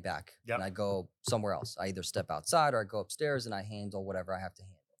like, I'll be back. And Yep. I go somewhere else. I either step outside or I go upstairs and I handle whatever I have to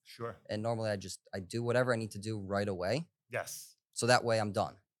handle. Sure. And normally I do whatever I need to do right away. Yes. So that way I'm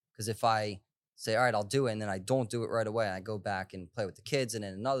done. Because if I say, all right, I'll do it, and then I don't do it right away, and I go back and play with the kids, and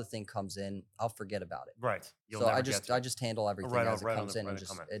then another thing comes in, I'll forget about it. Right. You'll So never I get just to I it. just handle everything Right on- as it right on comes the- in right and on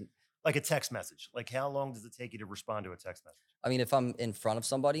just comment. Like a text message. Like, how long does it take you to respond to a text message? I mean, if I'm in front of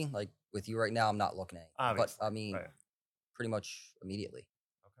somebody, like with you right now, I'm not looking at anything. Obviously. But I mean, Right. pretty much immediately,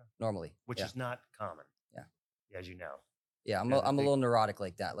 Okay. normally. Which Yeah. is not common. Yeah. As you know. Yeah, I'm Yeah, a little neurotic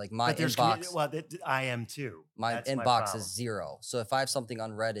like that. Like my But there's inbox, well, I am too. my That's my inbox problem. is 0. So if I have something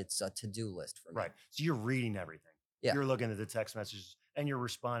unread, it's a to-do list for me. Right. So you're reading everything. Yeah. You're looking at the text messages and you're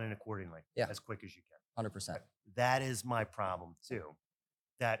responding accordingly. Yeah. As quick as you can. 100%. That is my problem too.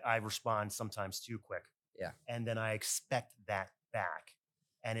 That I respond sometimes too quick. Yeah. And then I expect that back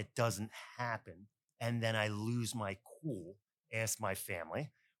and it doesn't happen. And then I lose my cool, ask my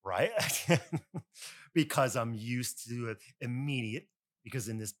family, right? Because I'm used to it immediate. Because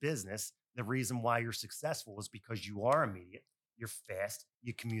in this business, the reason why you're successful is because you are immediate, you're fast,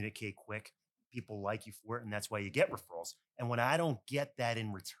 you communicate quick, people like you for it, and that's why you get referrals. And when I don't get that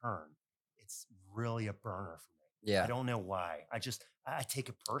in return, it's really a burner for me. Yeah. I don't know why. I take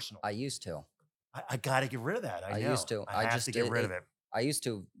it personal. I used to. I got to get rid of that. I know. used to. I have to get rid of it. I used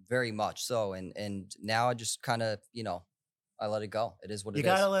to very much so, and now I just kind of I let it go. It is what it You is.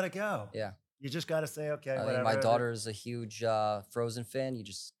 got to let it go. Yeah. You just got to say, okay, I mean, whatever. my daughter is a huge Frozen fan. You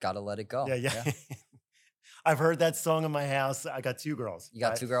just got to let it go. Yeah. I've heard that song in my house. I got 2 girls. You got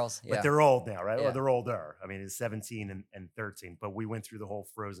right? 2 girls? Yeah. But they're old now, right? Yeah. Well, they're older. I mean, it's 17 and 13. But we went through the whole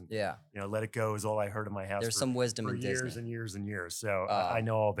Frozen. Yeah. Let it go is all I heard in my house. There's some wisdom for in years Disney. and years and years. So I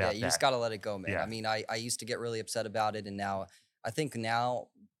know all about that. Yeah, you just got to let it go, man. Yeah. I mean, I used to get really upset about it. And now I think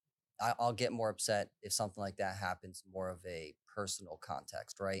I'll get more upset if something like that happens, more of a personal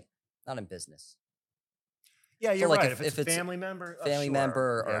context, right? Not in business. Yeah, you're like right. if If it's a it's family member,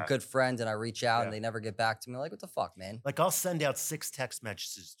 member or yeah. a good friend, and I reach out Yeah. and they never get back to me, like, what the fuck, man? Like I'll send out 6 text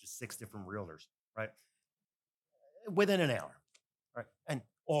messages to 6 different realtors, right? Within an hour, right? And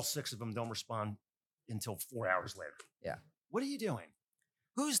all 6 of them don't respond until 4 hours later. Yeah. What are you doing?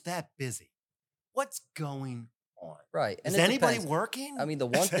 Who's that busy? What's going on? Right. And Is it anybody depends. working? I mean, the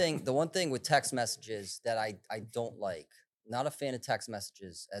one thing with text messages that I don't like, not a fan of text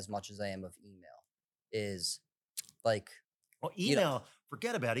messages as much as I am of email, is like, well, email,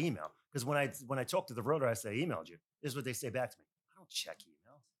 forget about email. Because when I talk to the realtor, I say, emailed you. This is what they say back to me. I don't check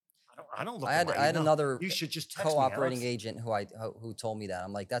email. I don't look at my I had email. another You should just text me, cooperating Alex. agent who told me that.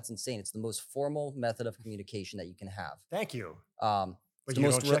 I'm like, that's insane. It's the most formal method of communication that you can have. Thank you. But But you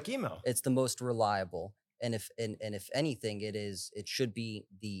don't check email. It's the most reliable. And if anything, it should be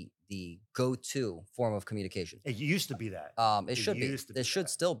the go-to form of communication. It used to be that. It It should be. used to It be should that.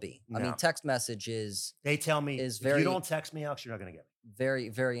 still be. I mean, No. text message is They tell me, is if you very don't text me, Alex, you're not gonna get me, very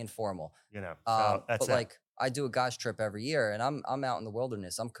very informal. So that's But it. like I do a guys trip every year, and I'm out in the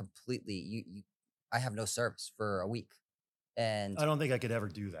wilderness. I'm completely I have no service for a week, and I don't think I could ever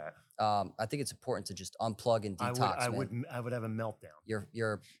do that. I think it's important to just unplug and detox, man. I would have a meltdown.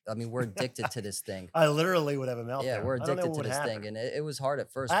 You're. I mean, we're addicted to this thing. I literally would have a Yeah, meltdown. we're I don't know addicted what to would this thing, happen. and it was hard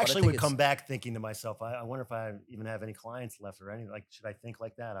at first. I But I actually think would it's come back thinking to myself, I wonder if I even have any clients left or anything. Like, should I think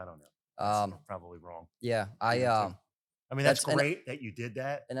like that? I don't know. That's um probably wrong. yeah. Even too. I mean, that's That's great that you did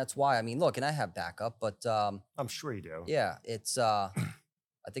that. and that's why. I mean, look, and I have backup, but I'm sure you do. yeah, it's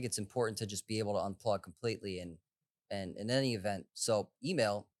I think it's important to just be able to unplug completely and in any event. So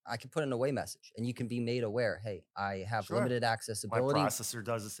email, I can put an away message and you can be made aware. Hey, I have Sure. limited My accessibility processor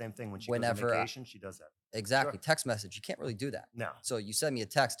does the same thing when she goes on whenever vacation. She does that. exactly. Sure. Text message, you can't really do that. No. So you send me a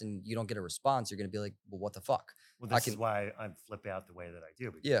text and you don't get a response, you're gonna be like, well, what the fuck? Well, I this is can why I flip out the way that I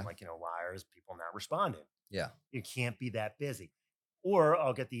do. Because Yeah. I'm like, why is people not responding? Yeah. You can't be that busy. Or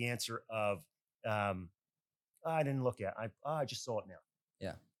I'll get the answer of, um, I didn't look at it. I just saw it now.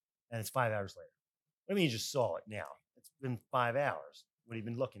 Yeah. And it's 5 hours later. I mean, you just saw it now. It's been 5 hours. What have you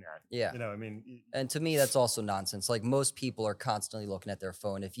been looking at? Yeah. I mean, And to me, that's also nonsense. Like most people are constantly looking at their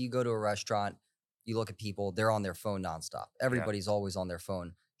phone. If you go to a restaurant, you look at people, they're on their phone nonstop. Everybody's always on their phone,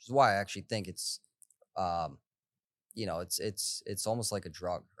 which is why I actually think it's um, it's almost like a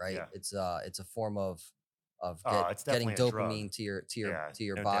drug, right? Yeah. It's a form of it's getting definitely a drug. dopamine to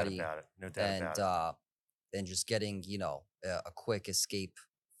your No doubt body about it. No doubt and about and just getting, a quick escape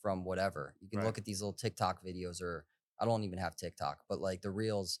from whatever. You can Right. look at these little TikTok videos, or I don't even have TikTok, but like the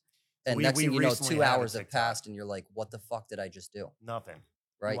reels. it. And We next thing you know, recently 2 had a hours have TikTok. passed and you're like, what the fuck did I just do? Nothing.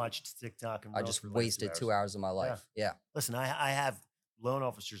 You Right? watched TikTok and I Reels just for the last wasted 2 hours of my life. Yeah. Listen, I have loan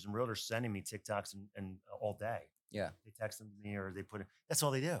officers and realtors sending me TikToks and all day. Yeah. They text them to me or they put it. That's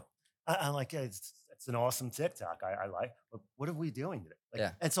all they do. I'm like, yeah, it's an awesome TikTok. I like. But what are we doing today? Like,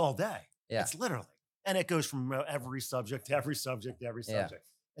 Yeah. it's all day. Yeah. It's literally, and it goes from every subject to every subject to every Yeah. subject.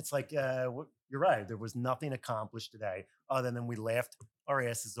 It's like, you're right. There was nothing accomplished today other than we laughed our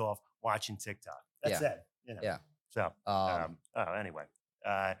asses off watching TikTok. That's it. Yeah. So, anyway.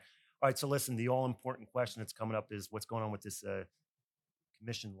 All right. So listen, the all important question that's coming up is what's going on with this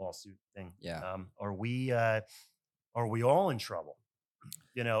commission lawsuit thing. Yeah. Are we all in trouble?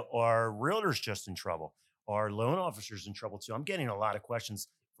 Are realtors just in trouble? Are loan officers in trouble too? I'm getting a lot of questions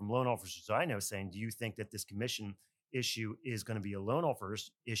from loan officers I know saying, do you think that this commission issue is going to be a loan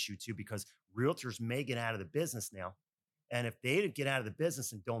officers issue too? Because realtors may get out of the business now. And if they get out of the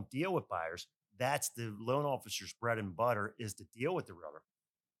business and don't deal with buyers, that's the loan officer's bread and butter is to deal with the realtor.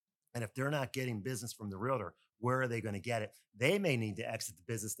 And if they're not getting business from the realtor, where are they going to get it? They may need to exit the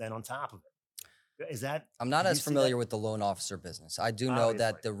business then on top of it. Is that? I'm not do you as see familiar that? with the loan officer business. I do know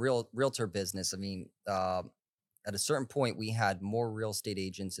that Obviously. the realtor business, I mean, at a certain point, we had more real estate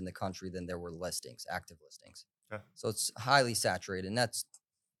agents in the country than there were listings, active listings. Okay. So it's highly saturated. And that's,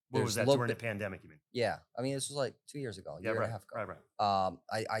 What was there's that during the pandemic? You mean? yeah. I mean, this was like 2 years ago, a year right, and a half ago.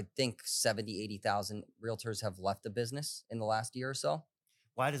 right. I think 70, 80,000 realtors have left the business in the last year or so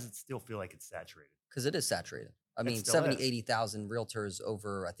Why does it still feel like it's saturated? because it is saturated. I It mean, still 70, is. 80,000 realtors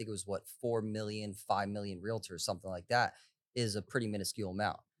over, I think it was what, 4 million, 5 million realtors, something like that is a pretty minuscule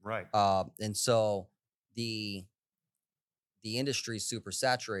amount. Right. And so the industry is super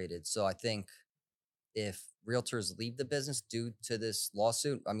saturated. So I think if realtors leave the business due to this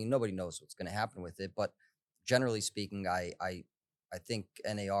lawsuit, I mean, nobody knows what's going to happen with it. But generally speaking, I think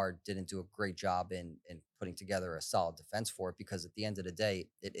NAR didn't do a great job in putting together a solid defense for it because at the end of the day,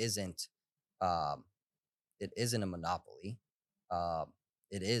 um, it isn't a monopoly. Um,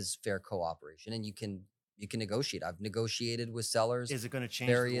 it is fair cooperation, and you can negotiate. I've negotiated with sellers. Is it going to change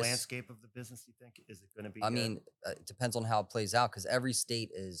the various- landscape of the business? You think? Is it going to be? I mean, it depends on how it plays out because every state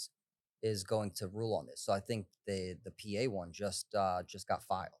is going to rule on this. So I think the PA one just got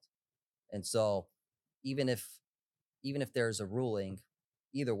filed, and so even if there's a ruling,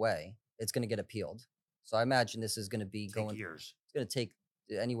 either way, it's going to get appealed. So I imagine this is going to be take years. It's going to take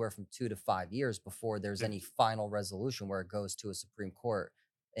anywhere from 2 to 5 years before there's Good. any final resolution where it goes to a Supreme Court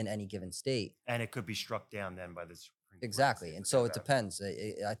in any given state. And it could be struck down then by the Supreme Court. Exactly. And so it depends.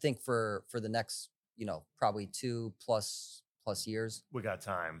 I think for the next, probably 2 plus years, We got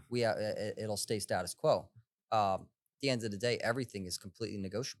time. it'll stay status quo. At the end of the day, everything is completely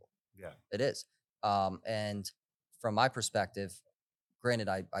negotiable. Yeah. It is. And from my perspective, granted,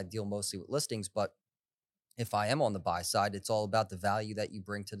 I deal mostly with listings, but if I am on the buy side, it's all about the value that you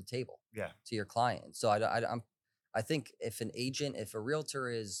bring to the table Yeah. to your client. So I think if an agent, if a realtor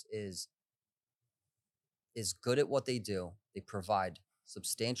is good at what they do, they provide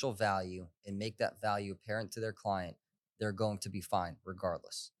substantial value and make that value apparent to their client, they're going to be fine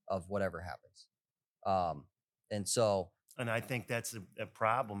regardless of whatever happens. Um, and so, And I think that's a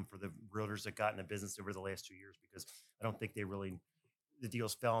problem for the realtors that got into business over the last 2 years because I don't think the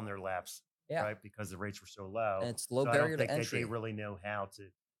deals fell in their laps, yeah, right? Because the rates were so low. and it's low So I don't barrier to think that they entry. really know how to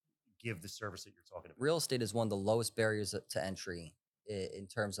give the service that you're talking about. Real estate is one of the lowest barriers to entry in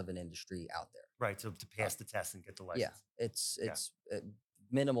terms of an industry out there. Right. So to Uh, pass the test and get the yeah, license. it's Yeah. it's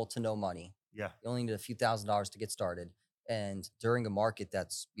minimal to no money. Yeah. You only need a few $1,000s to get started. And during a market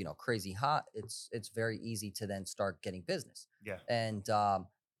that's crazy hot, it's very easy to then start getting business. Yeah.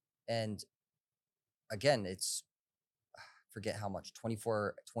 And again, it's forget how much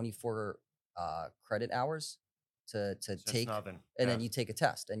 24 credit hours to So it's take, nothing. and Yeah. then you take a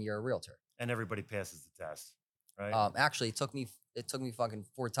test, and you're a realtor. And everybody passes the test, right? Actually, it took me fucking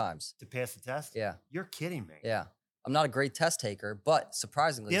 4 times. To pass the test? Yeah, You're kidding me. yeah. I'm not a great test taker, but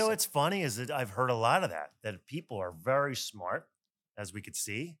surprisingly, You know, what's funny is that I've heard a lot of that people are very smart, as we could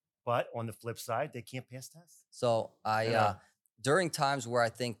see, but on the flip side, they can't pass tests. so I Yeah. during times where I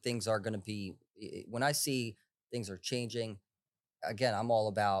think things are going to be, when I see things are changing, again, I'm all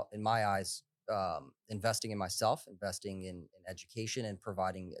about, in my eyes, investing in myself, investing in education, and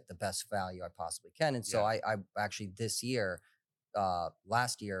providing the best value I possibly can. And so Yeah. I actually this year,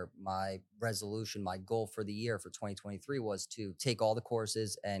 last year, my resolution, my goal for the year for 2023 was to take all the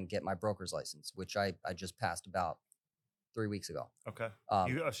courses and get my broker's license, which I just passed about 3 weeks ago. Okay. Um,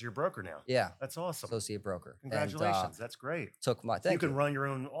 So you're a broker now. yeah, That's awesome. associate broker, and Congratulations. That's great. took my So you thank can you run your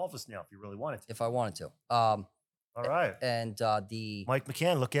own office now if you really wanted to. if I wanted to. All right. And the Mike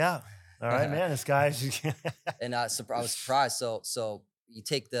McCann, look out. All right, man. This guy's and I was surprised. So you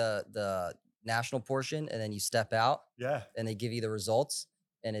take the national portion, and then you step out, yeah. and they give you the results,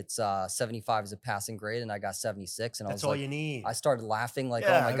 and it's 75 is a passing grade, and I got 76, and I That's was all like, you need. I started laughing like, oh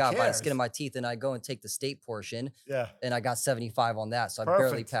Yeah, my who god, by the skin of cares? my teeth, and I go and take the state portion, Yeah. and I got 75 on that, so I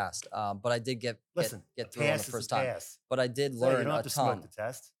barely Perfect. passed. But I did Listen, get a through on the pass is a first time. pass. But I did So you learn don't a have to smoke ton. the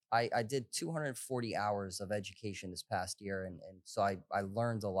test. I did 240 hours of education this past year, and so I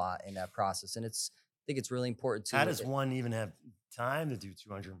learned a lot in that process, and I think it's really important How to does one even have time to do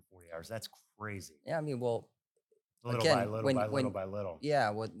 240 hours? That's crazy. yeah, I mean, well, Little by again, little when by little when by little. yeah,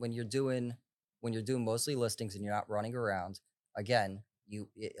 when you're doing mostly listings and you're not running around, again,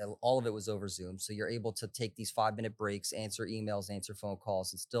 all of it was over Zoom, so you're able to take these 5-minute breaks, answer emails, answer phone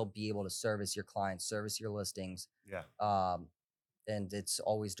calls, and still be able to service your clients, service your listings. Yeah. Um, and it's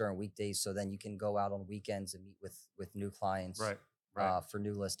always during weekdays, so then you can go out on weekends and meet with new clients, Right. Right. for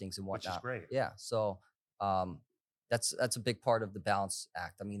new listings and Which is whatnot. great. Yeah, so um, that's a big part of the balance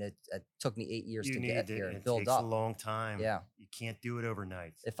act. I mean, it took me 8 years You to need get it. here and It build takes a up. long time. Yeah, You can't do it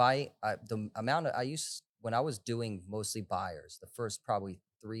overnight. if the amount I used when I was doing mostly buyers, the first probably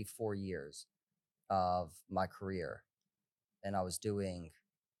 3-4 years of my career, and I was doing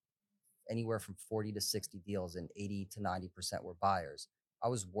anywhere from 40 to 60 deals, and 80 to 90% were buyers. I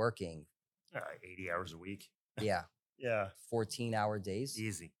was working, All right, 80 hours a week. yeah, Yeah. 14-hour days,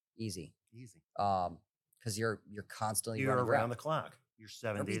 Easy. easy. Easy. Because you're constantly You're running around around. the clock. You're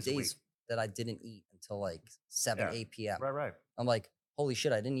 7 There'll be days a week. days that I didn't eat until like 7, Yeah. 8 p.m. Right, right. I'm like, holy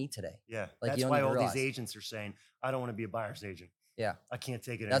shit, I didn't eat today. Yeah. Like, That's you don't why even all realize. these agents are saying, I don't want to be a buyer's agent. Yeah, I can't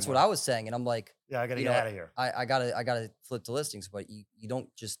take it that's what anymore. I was saying, and I'm like, Yeah, I got to you get know, out of here. I gotta flip to listings, but you don't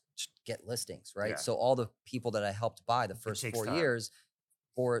just get listings, right? Yeah. So all the people that I helped buy the first takes 4 time. years,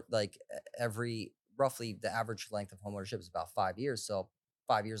 for like every roughly the average length of homeownership is about 5 years. So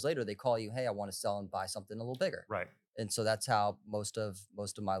 5 years later, they call you, hey, I want to sell and buy something a little bigger. Right. And so that's how most of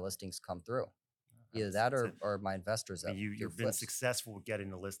my listings come through. Either that or my investors. I mean, That do you've been flips. successful with getting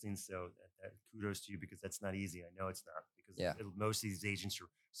the listings, so kudos to you because that's not easy. I know it's not because Yeah. most of these agents are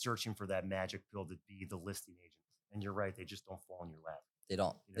searching for that magic pill to be the listing agent. And you're right; they just don't fall in your lap. They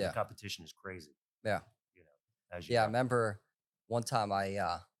don't. You know, Yeah. the competition is crazy. Yeah. You know, as you Yeah. I know. remember one time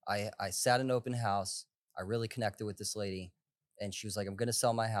I sat in an open house. I really connected with this lady, and she was like, "I'm going to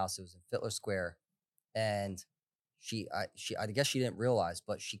sell my house." It was in Fittler Square, and I guess she didn't realize,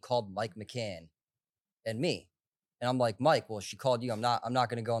 but she called Mike McCann and me. And I'm like, Mike, well, she called you. I'm not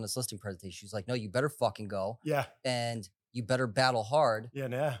going to go on this listing presentation. She's like, no, you better fucking go. Yeah. And you better battle hard. Yeah.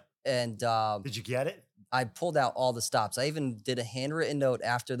 Nah. And Did you get it? I pulled out all the stops. I even did a handwritten note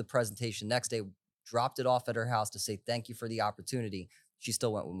after the presentation. Next day, dropped it off at her house to say thank you for the opportunity. She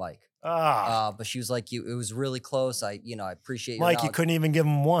still went with Mike. Ah, But she was like, it was really close. I appreciate your Mike, you knowledge. couldn't even give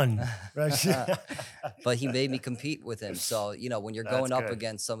him one. Right? But he made me compete with him. So, when you're That's going up good.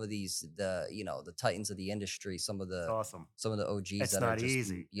 against some of the titans of the industry, That's awesome. some of the OGs It's that are not just,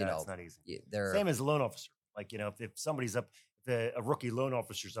 easy. Yeah, it's not easy. they're Same as a loan officer. Like, if somebody's up, if a rookie loan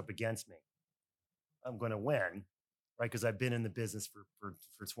officer's up against me, I'm going to win, right? Because I've been in the business for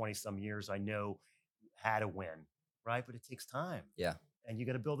 20 some years. I know how to win, right? But it takes time, yeah, and you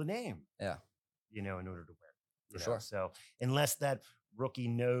got to build a name, yeah, in order to win. for sure. So unless that rookie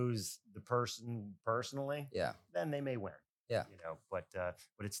knows the person personally, Yeah, then they may win. yeah, But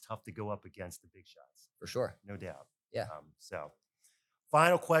it's tough to go up against the big shots, for sure. no doubt. Yeah. So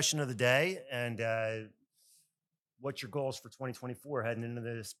final question of the day, and what's your goals for 2024 heading into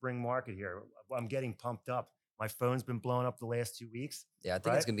the spring market here? I'm getting pumped up. My phone's been blowing up the last 2 weeks. Yeah, I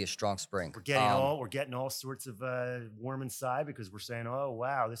think it's Right? gonna be a strong spring. We're getting all sorts of warm inside because we're saying, oh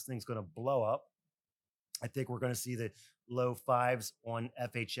wow, this thing's going to blow up. I think we're going to see the low fives on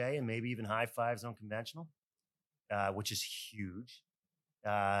FHA and maybe even high fives on conventional, which is huge.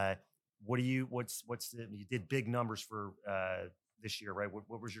 You did big numbers for this year, right?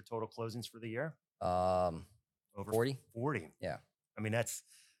 What was your total closings for the year? Over 40. 40. Yeah, I mean,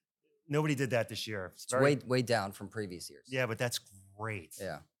 nobody did that this year. it's way down from previous years. Yeah, but that's great.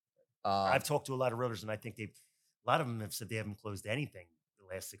 Yeah. I've talked to a lot of realtors, and I think a lot of them have said they haven't closed anything the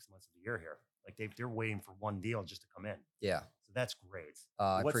last 6 months of the year here. Like they're waiting for one deal just to come in. Yeah. So that's great.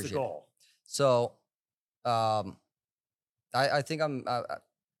 I What's the appreciate it. goal? So, I think I'm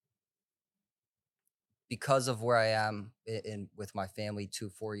because of where I am with my family, 2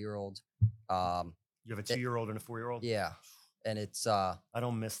 4-year-old. You have a 2-year-old and a 4-year-old? Yeah, and it's I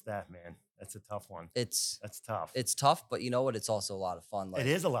don't miss that, man. That's a tough one. it's That's tough. it's tough, but you know what? It's also a lot of fun. It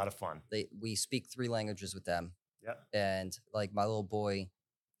is a lot of fun. We speak 3 languages with them, Yeah. and like my little boy,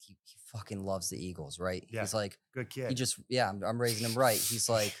 he fucking loves the Eagles, right? Yeah. He's like, Good kid. I'm raising him right. He's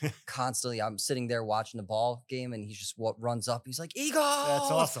like constantly, I'm sitting there watching the ball game, and he just runs up. He's like, Eagles! That's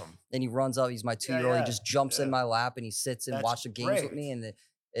awesome. And he runs up. He's my 2-year-old. yeah, He just jumps in yeah. my lap and he sits and That's watches the games with great. me, and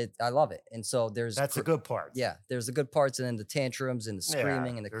I love it. And so That's the good part. yeah, there's the good parts, and then the tantrums and the Yeah,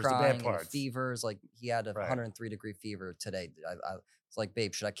 screaming and the there's the bad crying and the parts. fevers. Like he had a Right. 103-degree fever today. It's like,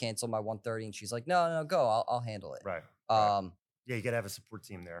 babe, should I cancel my 130? And she's like, no, go. I'll handle it. Right. Yeah, you got to have a support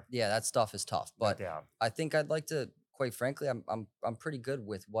team there. Yeah, that stuff is tough, No but doubt. I think I'd like to. Quite frankly, I'm pretty good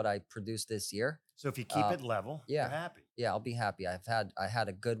with what I produced this year. So if you keep it level, yeah. you're happy. Yeah, I'll be happy. I had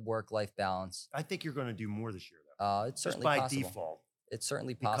a good work-life balance. I think you're going to do more this year, though. It's Just certainly by possible. default. It's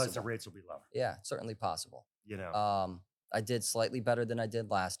certainly Because possible. the rates will be lower. Yeah, it's certainly possible. You know. I did slightly better than I did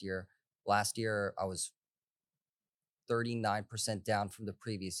last year. Last year, I was 39% down from the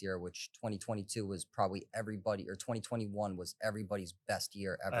previous year, which 2022 was probably everybody, or 2021 was everybody's best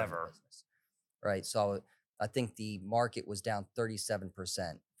year ever in the business. Right. So I think the market was down 37%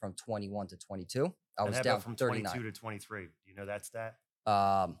 from 21 to 22. I was down from 39. 22 to 23. Do you know that stat?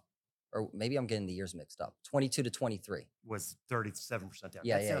 Or maybe I'm getting the years mixed up. 22 to 23 was 37% down.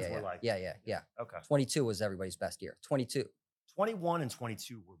 Yeah, that sounds more like. Yeah. Okay. 22 was everybody's best year. 21 and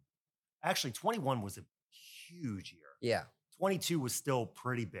 22 were actually 21 was a huge year. Yeah. 22 was still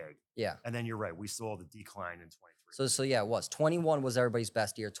pretty big. Yeah. And then you're right. We saw the decline in 23. So yeah, it was 21 was everybody's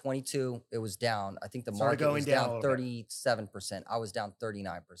best year. 22, it was down. I think the market was down 37%. I was down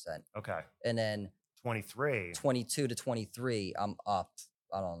 39%. Okay. And then 22 to 23, I'm up.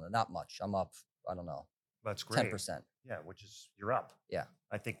 I don't know, not much. I'm up. I don't know. That's great. 10%. Yeah, which is you're up. Yeah.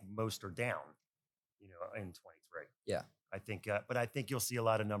 I think most are down. In 23. Yeah. I think, but I think you'll see a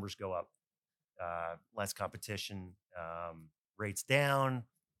lot of numbers go up. Less competition, rates down.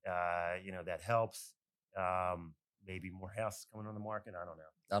 That helps. Maybe more houses coming on the market. I don't know.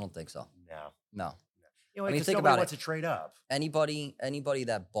 I don't think so. No. I mean, think about it. To trade up. Anybody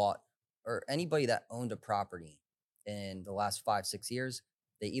that bought or anybody that owned a property in the last 5-6 years,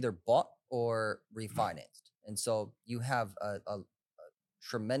 they either bought or refinanced, and so you have a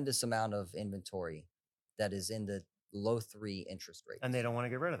tremendous amount of inventory that is in the low 3 interest rate, and they don't want to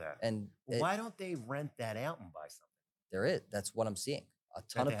get rid of that. And why don't they rent that out and buy something? That's what I'm seeing. A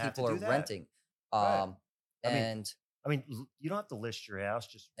ton of have to people are do that. renting. Right. I mean, you don't have to list your house.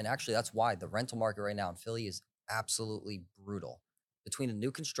 And actually, that's why the rental market right now in Philly is absolutely brutal. Between the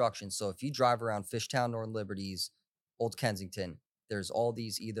new construction, so if you drive around Fishtown, North Liberties, Old Kensington, there's all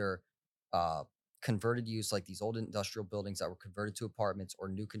these either converted use, like these old industrial buildings that were converted to apartments, or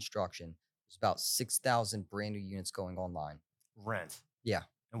new construction. There's about 6,000 brand new units going online. Rent. Yeah.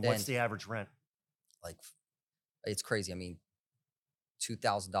 And what's the average rent? Like, it's crazy. I mean,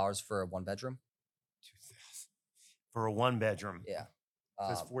 $2,000 for a 1-bedroom. For a 1-bedroom. Yeah.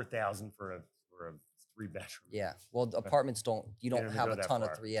 So it's 4,000 for a 3-bedroom. Yeah. Well, the apartments you don't even have go a that ton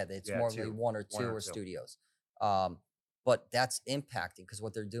far. of three. Yeah, it's Yeah, more two. like one or two or studios. But that's impacting because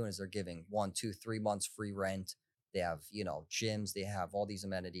what they're doing is they're giving 1, 2, 3 months free rent. They have, gyms, they have all these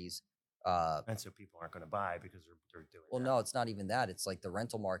amenities. And so people aren't going to buy because they're doing Well, that. no, it's not even that. It's like the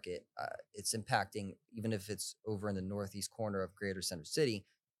rental market. It's impacting, even if it's over in the northeast corner of Greater Center City.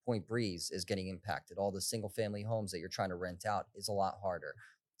 Point Breeze is getting impacted. All the single family homes that you're trying to rent out is a lot harder.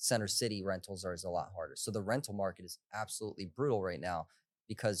 Center City rentals is a lot harder. So the rental market is absolutely brutal right now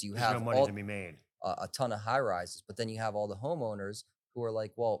because you There's have no money to be made. a ton of high rises, but then you have all the homeowners who are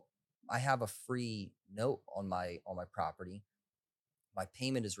like, well, I have a free note on my property. My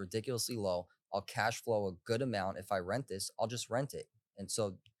payment is ridiculously low. I'll cash flow a good amount. If I rent this, I'll just rent it. And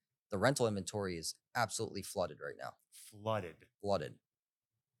so the rental inventory is absolutely flooded right now. Flooded.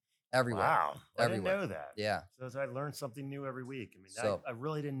 Everywhere. Wow. I didn't Everywhere. know that. Yeah. So I learned something new every week. I mean, So I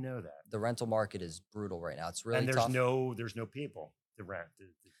really didn't know that. the rental market is brutal right now. It's really And there's tough. there's no people to rent.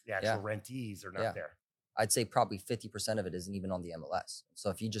 The actual rentees are not there. I'd say probably 50% of it isn't even on the MLS. So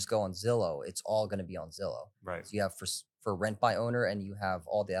if you just go on Zillow, it's all going to be on Zillow. Right. So you have for rent by owner, and you have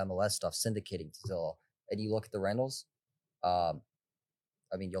all the MLS stuff syndicating to Zillow. And you look at the rentals, I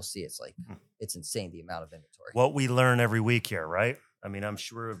mean, you'll see it's like, it's insane the amount of inventory. What we learn every week here, right? I mean, I'm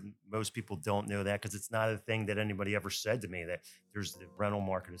sure most people don't know that because it's not a thing that anybody ever said to me that the rental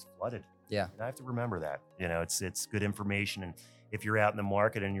market is flooded. Yeah. And I have to remember that. It's good information. And if you're out in the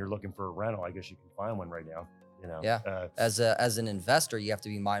market and you're looking for a rental, I guess you can find one right now. Yeah. As an investor, you have to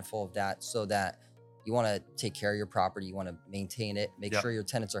be mindful of that, so that you want to take care of your property. You want to maintain it, make sure your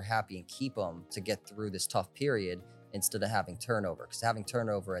tenants are happy, and keep them to get through this tough period instead of having turnover. Because having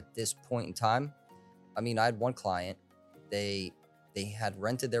turnover at this point in time, I mean, I had one client, they had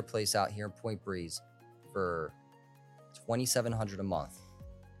rented their place out here in Point Breeze for $2,700 a month,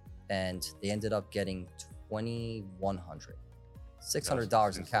 and they ended up getting $2,100.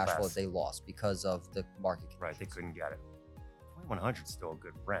 $600 in cash flow that they lost because of the market conditions. Right, they couldn't get it. $2,100 is still a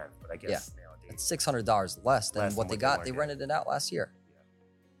good rent, but I guess nowadays it's $600 less than what they got. They rented it out last year.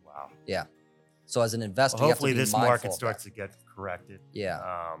 Yeah. Wow. Yeah. So as an investor, Well, hopefully you have to be this market mindful starts to get corrected. Yeah.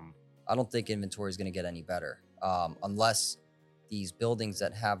 I don't think inventory is going to get any better unless these buildings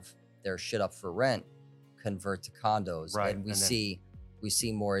that have their shit up for rent convert to condos, Right. and we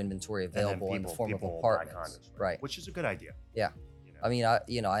see more inventory available in the form of apartments, condos, right? Which is a good idea. Yeah. I mean,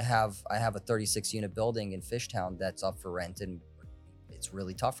 I have a 36 unit building in Fishtown that's up for rent, and it's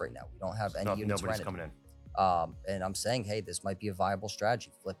really tough right now. We don't have any units nobody's rented. coming in. And I'm saying, hey, this might be a viable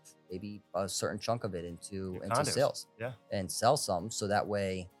strategy. Flip maybe a certain chunk of it into condos. sales, and sell some, so that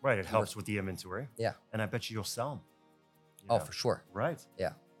way, right, it helps with the inventory. Yeah, and I bet you'll sell them. Oh, for sure. Right.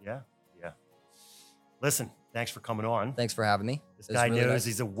 Yeah. Listen, thanks for coming on. Thanks for having me. This guy really knows.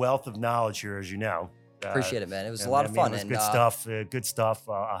 He's a wealth of knowledge here, as you know. Appreciate it, man. It was a lot of fun. It was good stuff. Good stuff.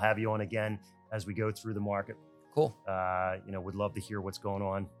 I'll have you on again as we go through the market. Cool. Would love to hear what's going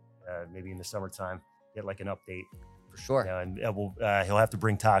on. Maybe in the summertime, get like an update. For sure. And he'll have to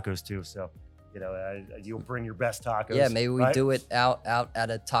bring tacos too. So, you'll bring your best tacos. Yeah, maybe we do it out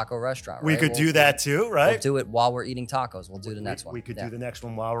at a taco restaurant. We could do that too, right? We'll do it while we're eating tacos. We'll do the next one. We could do the next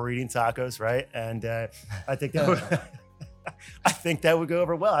one while we're eating tacos, right? And I think that would, I think that would go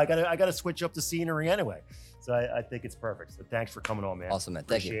over well. I gotta switch up the scenery anyway. So I think it's perfect. So thanks for coming on, man. Awesome, man.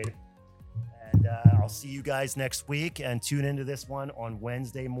 Thank you. Appreciate it. And I'll see you guys next week, and tune into this one on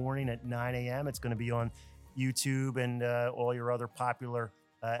Wednesday morning at 9 a.m. It's going to be on YouTube and all your other popular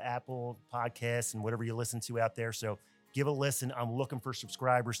Apple podcasts and whatever you listen to out there. So give a listen. I'm looking for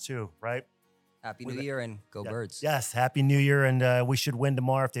subscribers too, right? Happy New Year and go Birds. Yes, Happy New Year. And we should win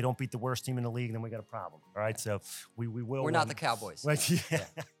tomorrow. If they don't beat the worst team in the league, then we got a problem. All right. So we will. We're not the Cowboys. Right. Yeah.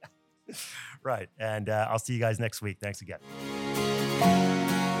 Right. And I'll see you guys next week. Thanks again.